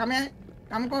 চুপচাপে কামে আয়,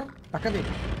 কাম কর, টাকা দে,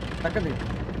 টাকা দে।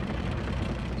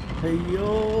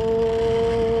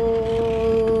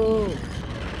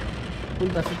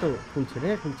 খুলতাছে তো, খুলছে রে,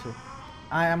 খুলছে।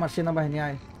 আয় আমার সেনাবাহিনী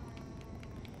আয়।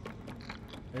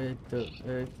 এই তো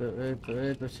এই তো এই তো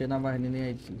এই তো সেনাবাহিনী নিয়ে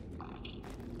আইছি।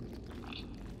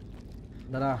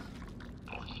 দাঁড়া,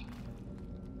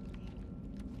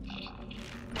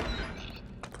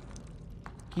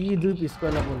 কি 2 পিস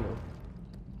কয়লা বললো?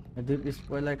 2 পিস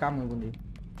কয়লায় কাম হইব নি?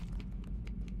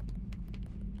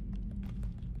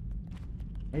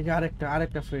 এই যে আরেকটা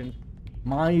আরেকটা ফ্রেন্ড,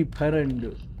 মাই ফ্রেন্ড।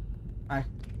 আয়,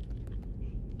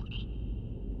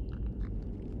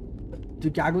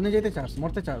 তুই কি আগুনে যেতে চাস,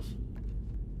 মরতে চাস?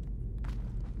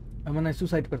 মানে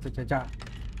সুসাইড করতে চাই, যা।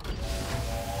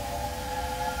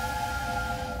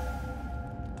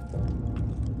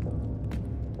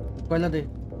 কয়লা দে,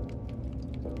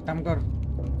 কাম কর।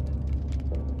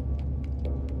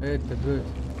 এই তো গুড।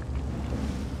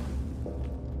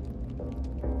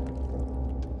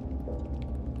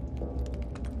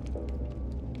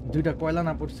 দুইটা কয়লা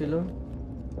না পড়ছিল,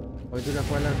 ওই দুইটা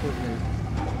কয়লার খোঁজ নেই।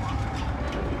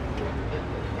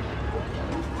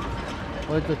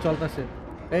 ওই তো চলতেছে,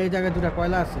 এই জায়গায় দুটা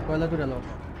কয়লা আছে, কয়লা দুটা লো।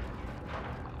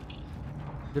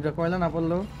 দুটা কয়লা না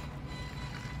পড়লো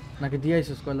নাকি দিয়ে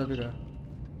আইসিস কয়লা দুটা?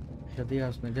 দিয়ে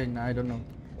আস না, যাই না, আই ডোন্ট নো।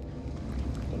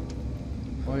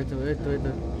 ওই তো এই তো এই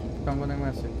তো সঙ্গ নেমে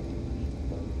আছে।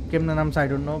 কেমনে নামছে আই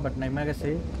ডোন্ট নো, বাট নেমে গেছে।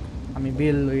 আমি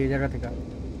বেল ওই জায়গা থেকে,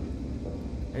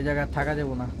 এই জায়গায় থাকা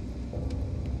যাবো না।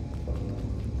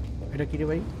 এটা কি রে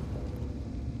ভাই?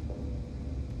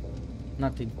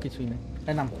 নাথিং, কিছুই নেই।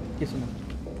 এই নাম, কিছু না।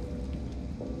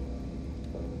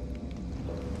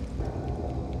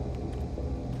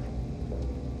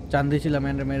 চান দিয়েছিলাম,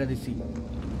 মেরে দিছি।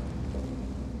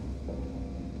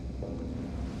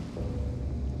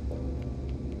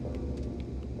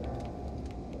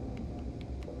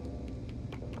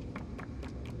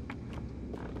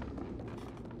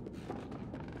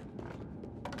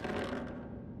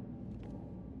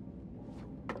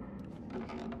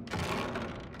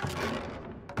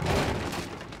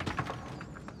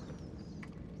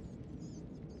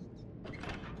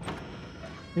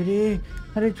 রে,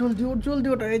 আরে জলদি ওঠ, জলদি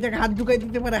ওঠ। এই জায়গায় হাত ঢুকাই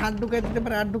দিতে পারে, হাত ঢুকাই দিতে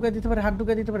পারে, হাত ঢুকাই দিতে পারে, হাত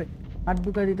ঢুকাই দিতে পারে, হাত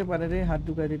ঢুকাই দিতে পারে রে, হাত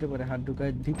ঢুকাই দিতে পারে, হাত ঢুকাই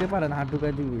দিতে পারে না, হাত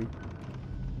ঢুকাই দিবি।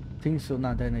 থিঙ্ক সো,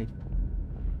 না দেয় নাই।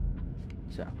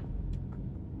 আচ্ছা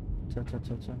আচ্ছা আচ্ছা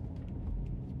আচ্ছা আচ্ছা।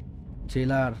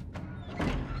 জেলার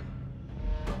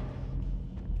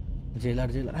জেলার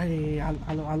জেলার, আরে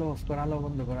আলো আলো অফ কর, আলো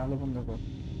বন্ধ কর, আলো বন্ধ কর।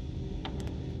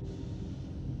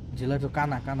 জেলার তো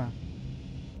কানা কানা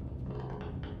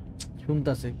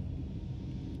শুনতাছে,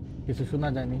 কিছু শোনা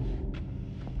যায়নি,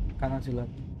 কানা ছিল।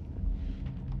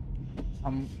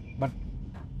 বাট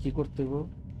কি করতে হইব,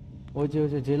 ওই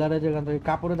যে জেলারে যেখান থেকে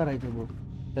কাপড়ে দাঁড়াইতে হইব,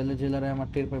 তাহলে জেলারে আমার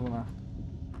টের পাইব না।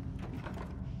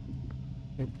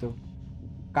 এই তো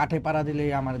কাঠে পাড়া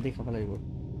দিলেই আমার দেখা ফেলাইব,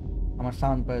 আমার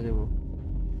সাউন্ড পাওয়া যাব।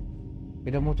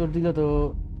 এটা মোচড় দিলে তো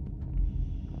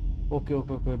ওকে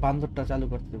ওকে ওকে বান্দরটা চালু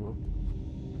করতে দেবো।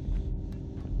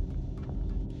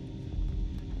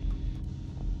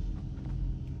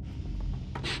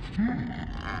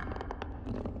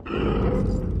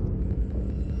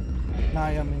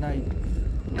 নাই আমি নাই।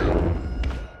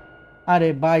 আরে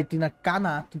ভাই তুই না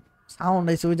কানা, তুই সাউন্ড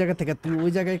আইছে ওই জায়গা থেকে, তুই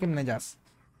ওই জায়গায় কেমনে যাস?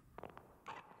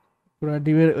 পুরো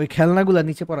ডিবের ওই খেলনাগুলা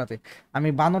নিচে পড়াতে আমি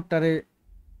বাঁদরটারে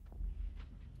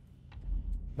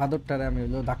আমি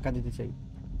হলো ধাক্কা দিতে চাই,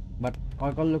 বাট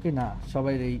ওই করলো কি না,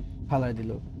 সবাই এই ফালাই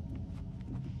দিল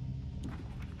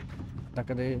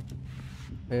ধাক্কা দে।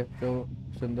 তো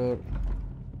সুন্দর।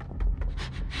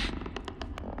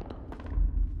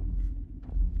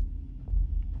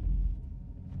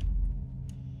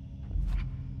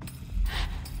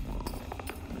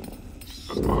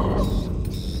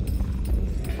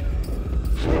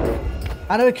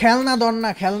 আরে ওই খেলনা ধর না,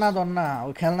 খেলনা ধর না,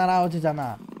 ওই খেলনার আওয়াজে জানা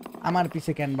আমার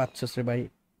পিছে কেন বাজছস রে ভাই?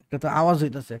 একটা তো আওয়াজ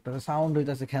হইতাছে, একটা তো সাউন্ড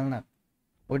হইতাছে খেলনা,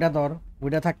 ওইটা ধর।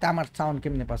 ওইটা থাকতে আমার সাউন্ড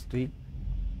কেমনে পাস তুই?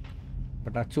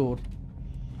 ওটা চোর।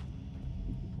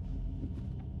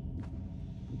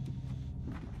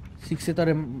 শিখছে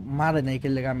তোরে মারে নাই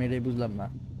কেলে, আমি এটাই বুঝলাম না।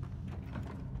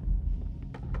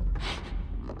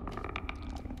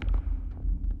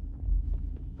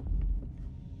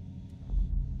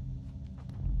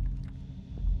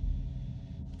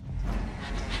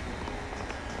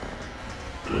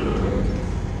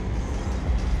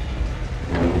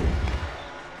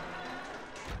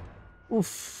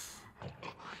 উফ,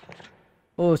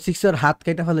 ও সিক্সের হাত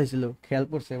কেটে ফেলেছিল, খেয়াল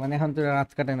করছে মানে এখন তোর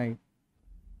হাত কাটে নাই।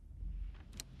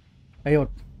 এই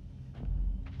ওঠ।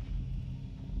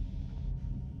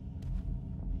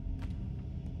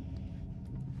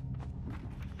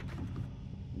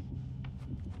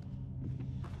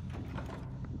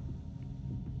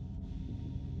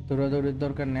 দৌড়াদৌড়ির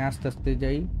দরকার নেই, আস্তে আস্তে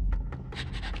যাই।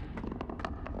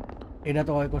 এটা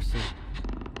তো হয় করছে,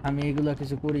 আমি এগুলা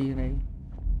কিছু করি নাই।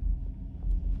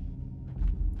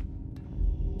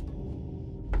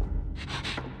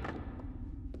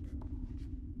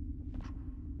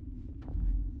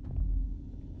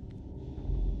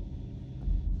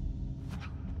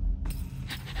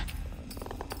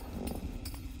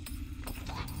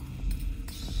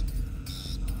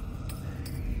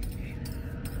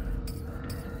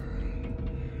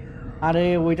 আরে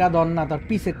ওইটা ধর না, তোর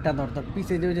পিছেরটা ধর, তোর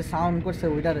পিছে যে ওই যে সাউন্ড করছে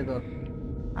ওইটারে ধর।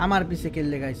 আমার পিছে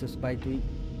কেলে গাইছিস ভাই তুই?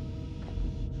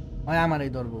 ওই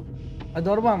আমারই ধরবো, ওই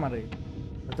ধরবো আমারে,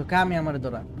 তো কামই আমারে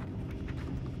ধরা।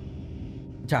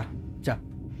 যা যা।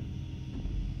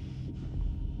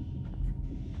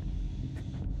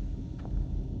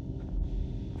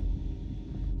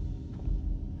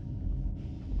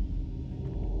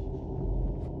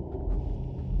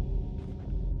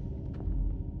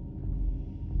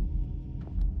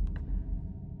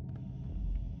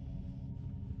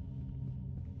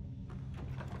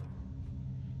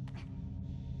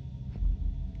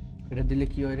 এটা দিলে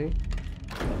কি হয় রে?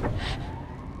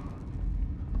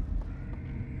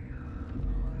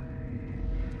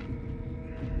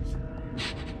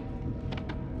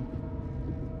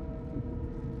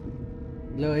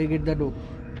 লো এই গেট দা ঢুক,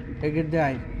 এই গেট দে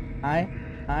আয়, আয়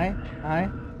আয় আয়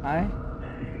আয়।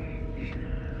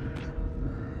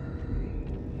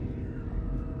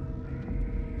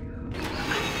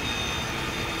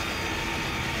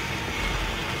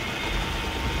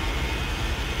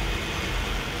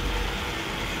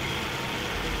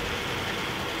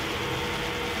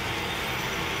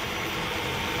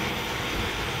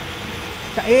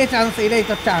 এ চান্স, এটাই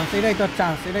তোর চান্স, এটাই তোর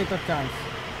চান্স, এটাই তোর চান্স।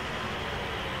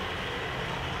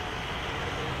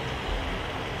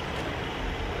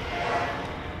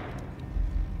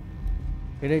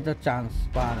 এটাই তোর চান্স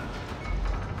পান।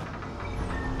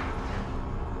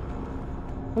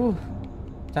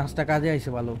 চান্সটা কাজে আইছে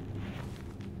ভালো।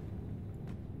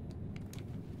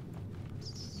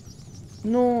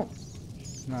 নো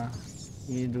না,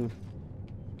 দূর।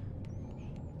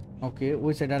 ওকে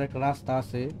ওই সাইডে আর একটা রাস্তা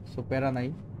আছে, সো প্যারা নাই।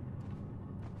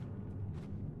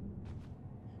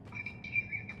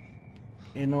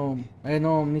 এনো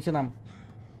এনো নিচে নাম।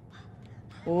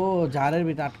 ও ঝাড়ের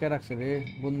ভিতরে আটকে রাখছে রে,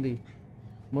 বন্দি,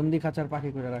 বন্দি খাঁচার পাখি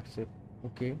করে রাখছে।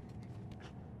 ওকে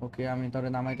ওকে আমি তোরে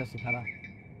নামাইতেছি, খারাপ।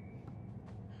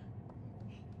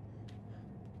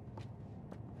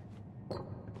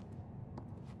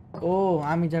 ও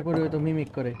আমি যা করি ওই তো মিমিক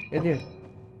করে এদের।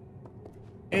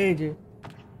 এই যে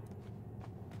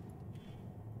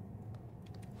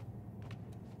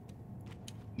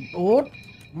ওর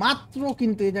মাত্র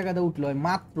কিন্তু এই জায়গাতে উঠলো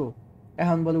মাত্র,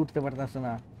 এখন বলে উঠতে পারতেছে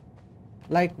না।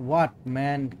 লাইক হোয়াট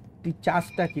ম্যান, তুই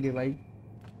চাষটা কি রে ভাই?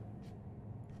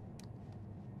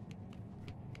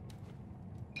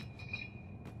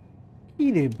 কি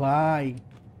রে ভাই,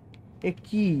 এ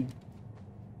কি?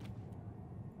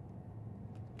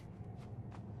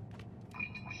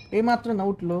 এই মাত্র না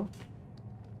উঠলো,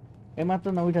 এই মাত্র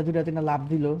না উঠা দুটা তিনটা লাভ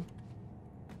দিল,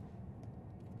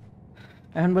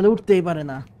 এখন বলে উঠতেই পারে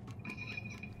না।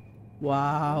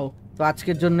 ওয়াও। তো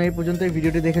আজকের জন্য এই পর্যন্ত। এই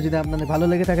ভিডিওটি দেখে যদি আপনাদের ভালো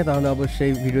লেগে থাকে তাহলে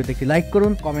অবশ্যই ভিডিওতে একটি লাইক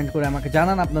করুন, কমেন্ট করে আমাকে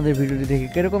জানান আপনাদের ভিডিওটি দেখে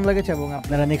কিরকম লেগেছে এবং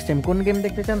আপনারা নেক্সট টাইম কোন গেম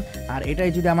দেখতে চান। আর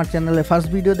এটাই যদি আমার চ্যানেলে ফার্স্ট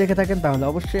ভিডিও দেখে থাকেন তাহলে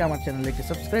অবশ্যই আমার চ্যানেলে একটি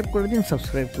সাবস্ক্রাইব করে দিন,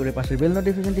 সাবস্ক্রাইব করে পাশের বেল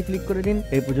নোটিফিকেশনটি ক্লিক করে দিন।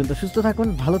 এই পর্যন্ত সুস্থ থাকুন,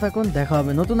 ভালো থাকুন, দেখা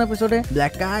হবে নতুন এপিসোডে।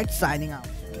 Black kite signing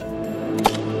out.